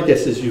my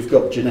guess is you've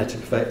got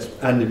genetic effects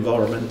and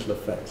environmental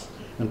effects.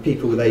 And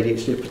people with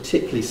ADHD are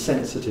particularly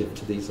sensitive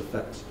to these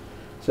effects.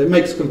 So it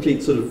makes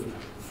complete sort of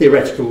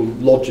theoretical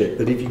logic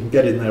that if you can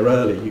get in there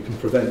early, you can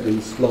prevent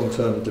these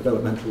long-term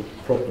developmental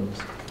problems.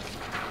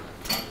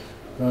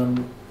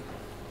 And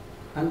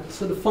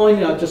sort of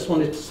finally, I just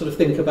wanted to sort of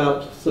think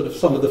about sort of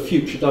some of the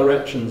future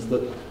directions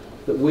that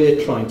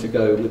we're trying to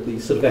go with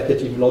these sort of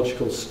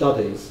epidemiological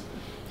studies.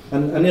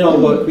 And in our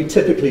work, we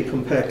typically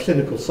compare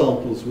clinical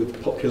samples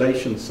with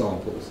population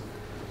samples.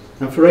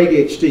 And for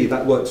ADHD,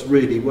 that works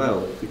really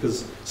well,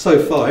 because so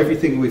far,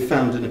 everything we've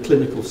found in a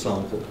clinical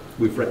sample,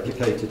 we've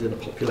replicated in a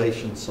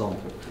population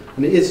sample.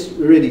 And it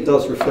really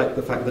does reflect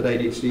the fact that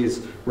ADHD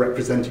is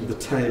representing the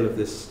tail of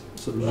this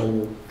sort of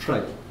normal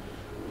trait.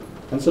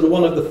 And sort of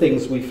one of the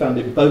things we found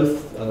in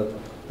both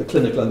the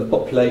clinical and the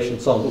population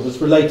sample was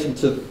relating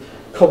to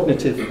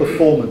cognitive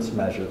performance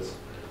measures.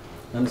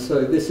 And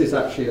so this is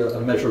actually a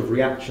measure of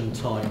reaction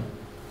time,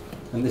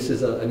 and this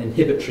is an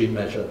inhibitory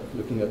measure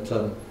looking at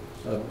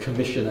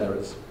commission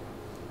errors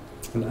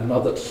and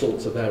other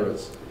sorts of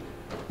errors.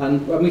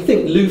 And we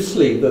think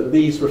loosely that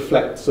these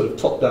reflect sort of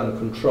top-down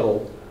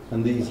control,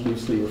 and these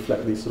loosely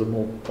reflect these sort of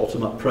more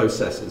bottom-up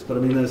processes. But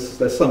I mean,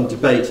 there's some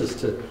debate as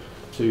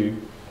to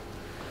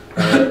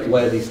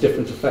where these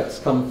different effects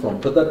come from.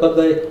 But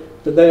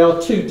they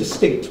are 2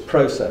 distinct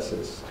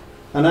processes,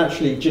 and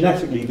actually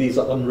genetically these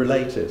are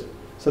unrelated.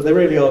 So they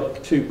really are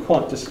 2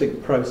 quite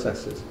distinct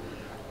processes.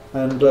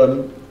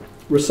 And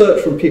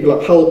research from people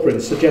like Halperin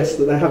suggests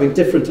that they're having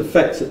different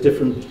effects at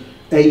different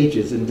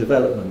ages in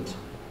development.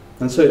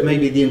 And so it may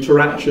be the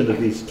interaction of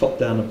these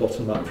top-down and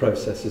bottom-up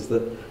processes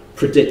that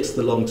predicts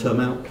the long-term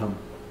outcome.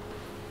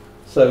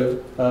 So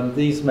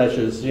these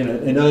measures, you know,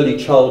 in early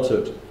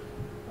childhood,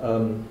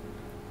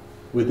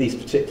 with these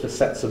particular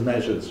sets of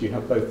measures, you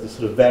have both the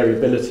sort of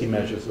variability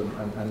measures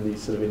and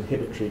these sort of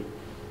inhibitory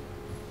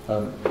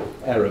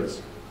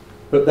errors.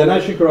 But then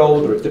as you grow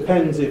older, it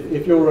depends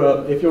if you're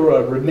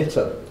a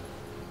remitter,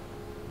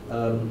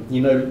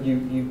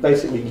 you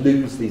basically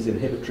lose these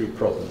inhibitory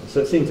problems. So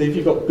it seems that if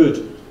you've got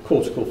good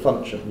cortical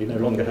function, you no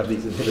longer have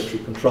these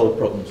inhibitory control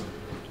problems.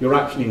 You're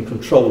actually in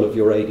control of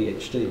your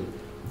ADHD.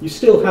 You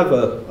still have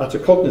at a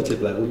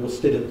cognitive level, you're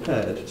still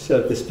impaired. You still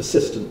have this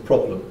persistent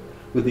problem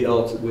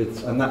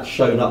and that's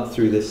shown up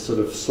through this sort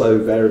of slow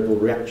variable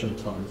reaction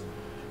times.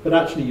 But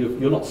actually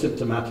you're not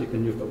symptomatic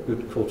and you've got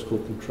good cortical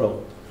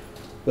control.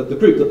 But the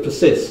group that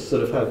persists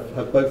sort of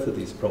have both of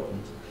these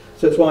problems.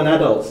 So it's why in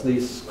adults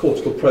these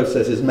cortical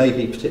processes may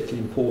be particularly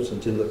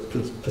important in the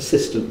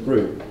persistent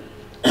group,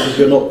 because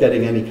you're not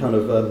getting any kind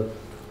of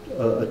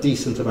a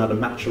decent amount of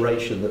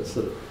maturation that's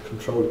sort of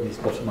controlling these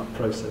bottom-up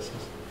processes.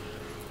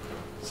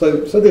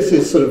 So this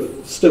is sort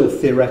of still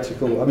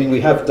theoretical. I mean,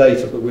 we have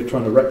data, but we're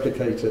trying to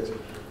replicate it.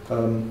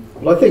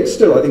 But I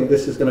think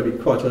this is going to be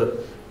quite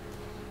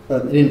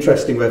an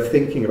interesting way of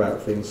thinking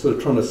about things, sort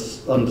of trying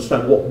to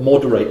understand what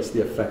moderates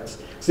the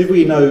effects Because if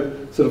we know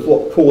sort of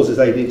what causes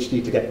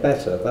ADHD to get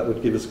better, that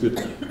would give us good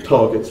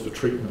targets for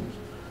treatment.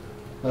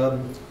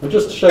 And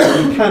just to show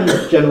you can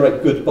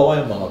generate good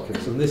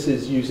biomarkers, and this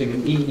is using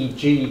an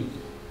EEG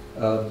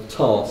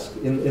task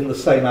in the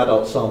same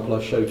adult sample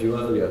I showed you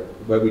earlier,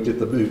 where we did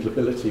the mood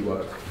lability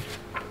work.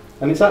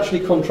 And it's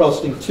actually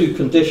contrasting two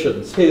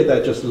conditions. Here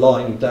they're just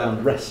lying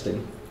down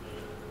resting,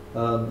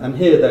 and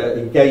here they're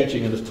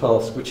engaging in a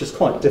task which is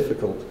quite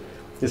difficult.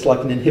 It's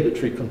like an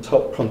inhibitory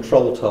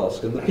control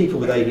task, and the people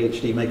with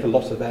ADHD make a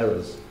lot of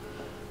errors.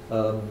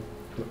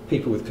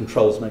 People with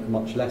controls make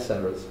much less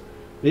errors.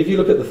 But if you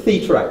look at the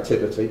theta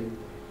activity,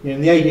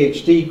 in the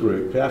ADHD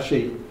group, they're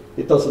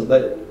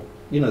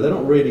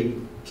not really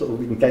sort of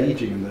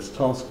engaging in this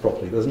task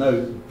properly. There's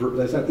no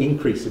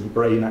increase in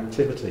brain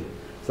activity,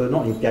 so they're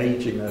not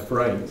engaging their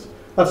brains.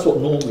 That's what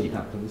normally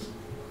happens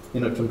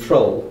in a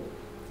control.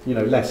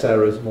 Less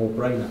errors, more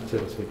brain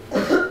activity.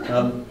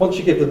 Once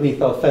you give them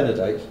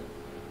methylphenidate,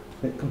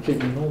 it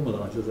completely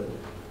normalises it.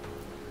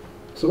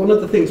 So one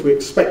of the things we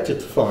expected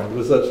to find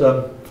was that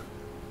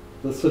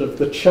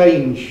the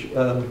change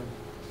that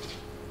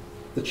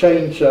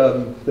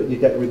you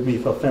get with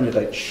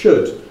methylphenidate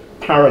should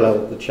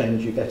parallel the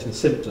change you get in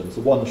symptoms.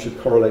 The one should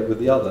correlate with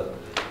the other.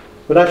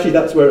 But actually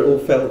that's where it all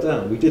fell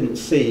down. We didn't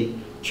see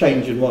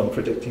change in one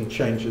predicting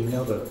change in the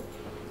other.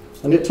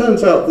 And it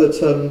turns out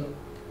that,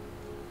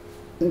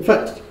 in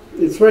fact,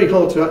 it's very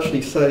hard to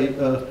actually say,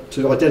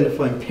 to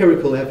identify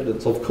empirical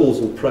evidence of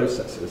causal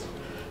processes.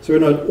 So we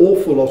know an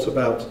awful lot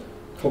about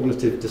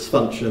cognitive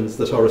dysfunctions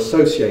that are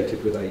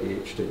associated with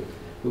ADHD,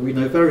 but we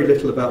know very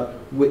little about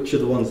which are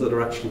the ones that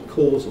are actually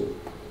causal.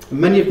 And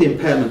many of the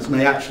impairments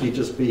may actually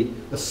just be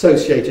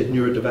associated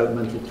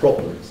neurodevelopmental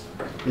problems,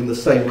 in the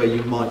same way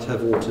you might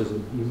have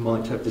autism, you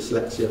might have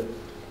dyslexia,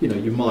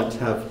 you might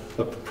have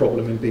a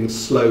problem in being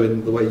slow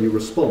in the way you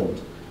respond,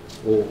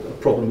 or a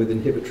problem with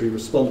inhibitory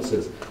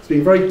responses. It's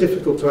been very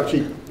difficult to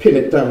actually pin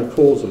it down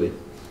causally.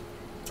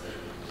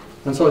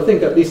 And so I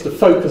think at least the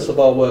focus of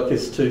our work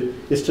is to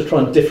try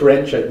and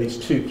differentiate these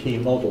two key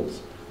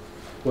models,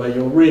 where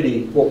you're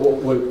really, what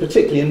we're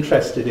particularly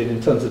interested in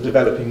terms of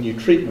developing new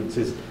treatments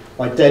is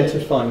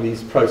identifying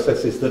these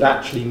processes that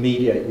actually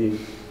mediate the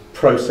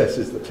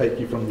processes that take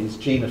you from these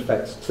gene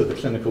effects to the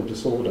clinical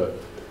disorder.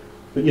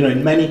 But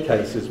in many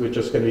cases we're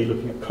just going to be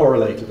looking at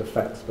correlated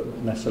effects, but not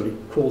necessarily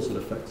causal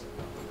effects.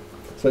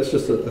 So it's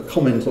just a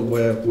comment on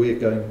where we're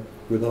going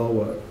with our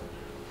work.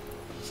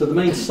 So the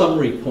main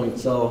summary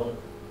points are,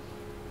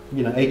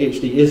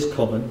 ADHD is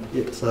common.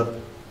 It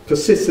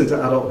persists into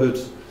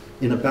adulthood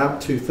in about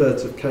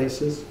 2/3 of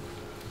cases.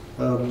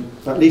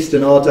 At least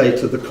in our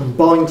data, the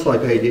combined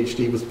type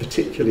ADHD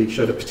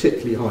showed a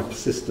particularly high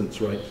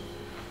persistence rate.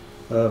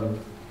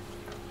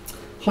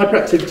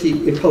 Hyperactivity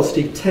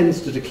impulsivity tends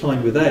to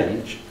decline with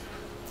age.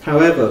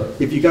 However,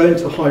 if you go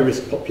into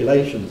high-risk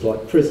populations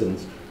like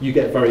prisons, you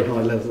get very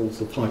high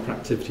levels of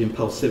hyperactivity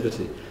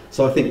impulsivity.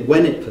 So I think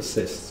when it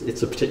persists,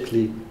 it's a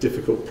particularly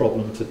difficult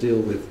problem to deal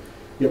with,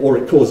 or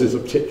it causes a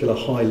particular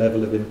high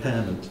level of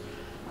impairment.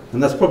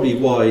 And that's probably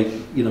why,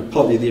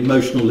 partly the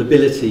emotional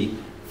lability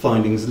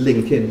findings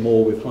link in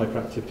more with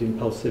hyperactivity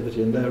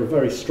impulsivity, and they're a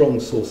very strong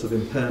source of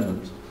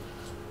impairment.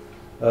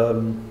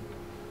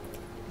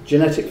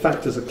 Genetic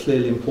factors are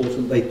clearly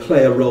important. They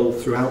play a role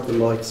throughout the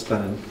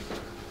lifespan.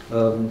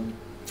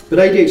 But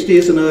ADHD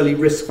is an early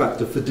risk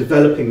factor for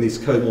developing these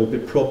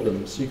comorbid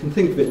problems. You can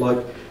think of it like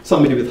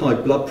somebody with high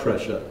blood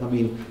pressure. I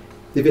mean,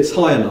 if it's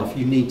high enough,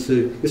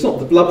 it's not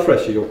the blood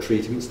pressure you're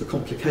treating, it's the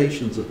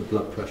complications of the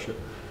blood pressure.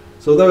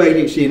 So although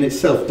ADHD in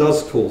itself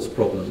does cause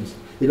problems,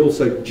 it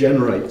also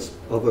generates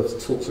other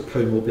sorts of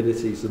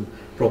comorbidities and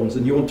problems,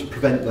 and you want to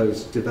prevent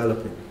those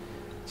developing.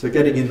 So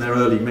getting in there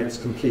early makes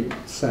complete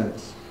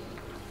sense.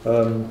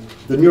 The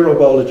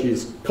neurobiology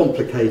is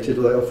complicated,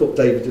 although I thought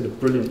David did a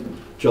brilliant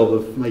job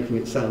of making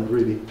it sound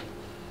really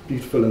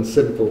beautiful and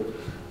simple.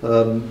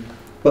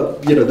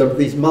 But there are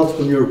these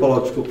multiple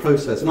neurobiological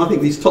processes, and I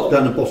think these top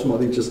down and bottom up,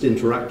 they just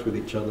interact with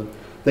each other.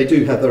 They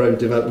do have their own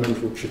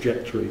developmental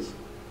trajectories.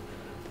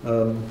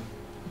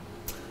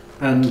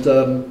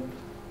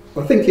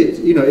 I think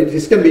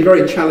it's going to be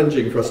very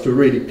challenging for us to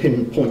really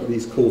pinpoint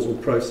these causal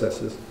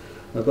processes,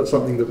 but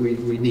something that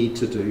we need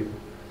to do.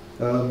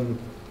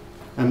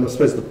 And I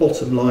suppose the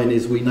bottom line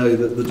is we know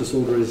that the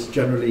disorder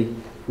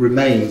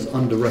remains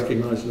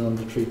under-recognised and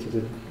under-treated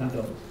in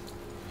adults.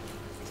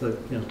 So,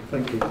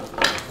 thank you.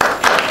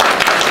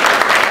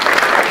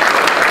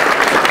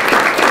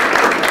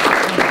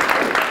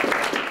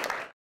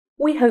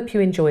 We hope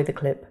you enjoy the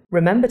clip.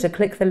 Remember to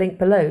click the link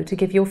below to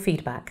give your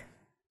feedback.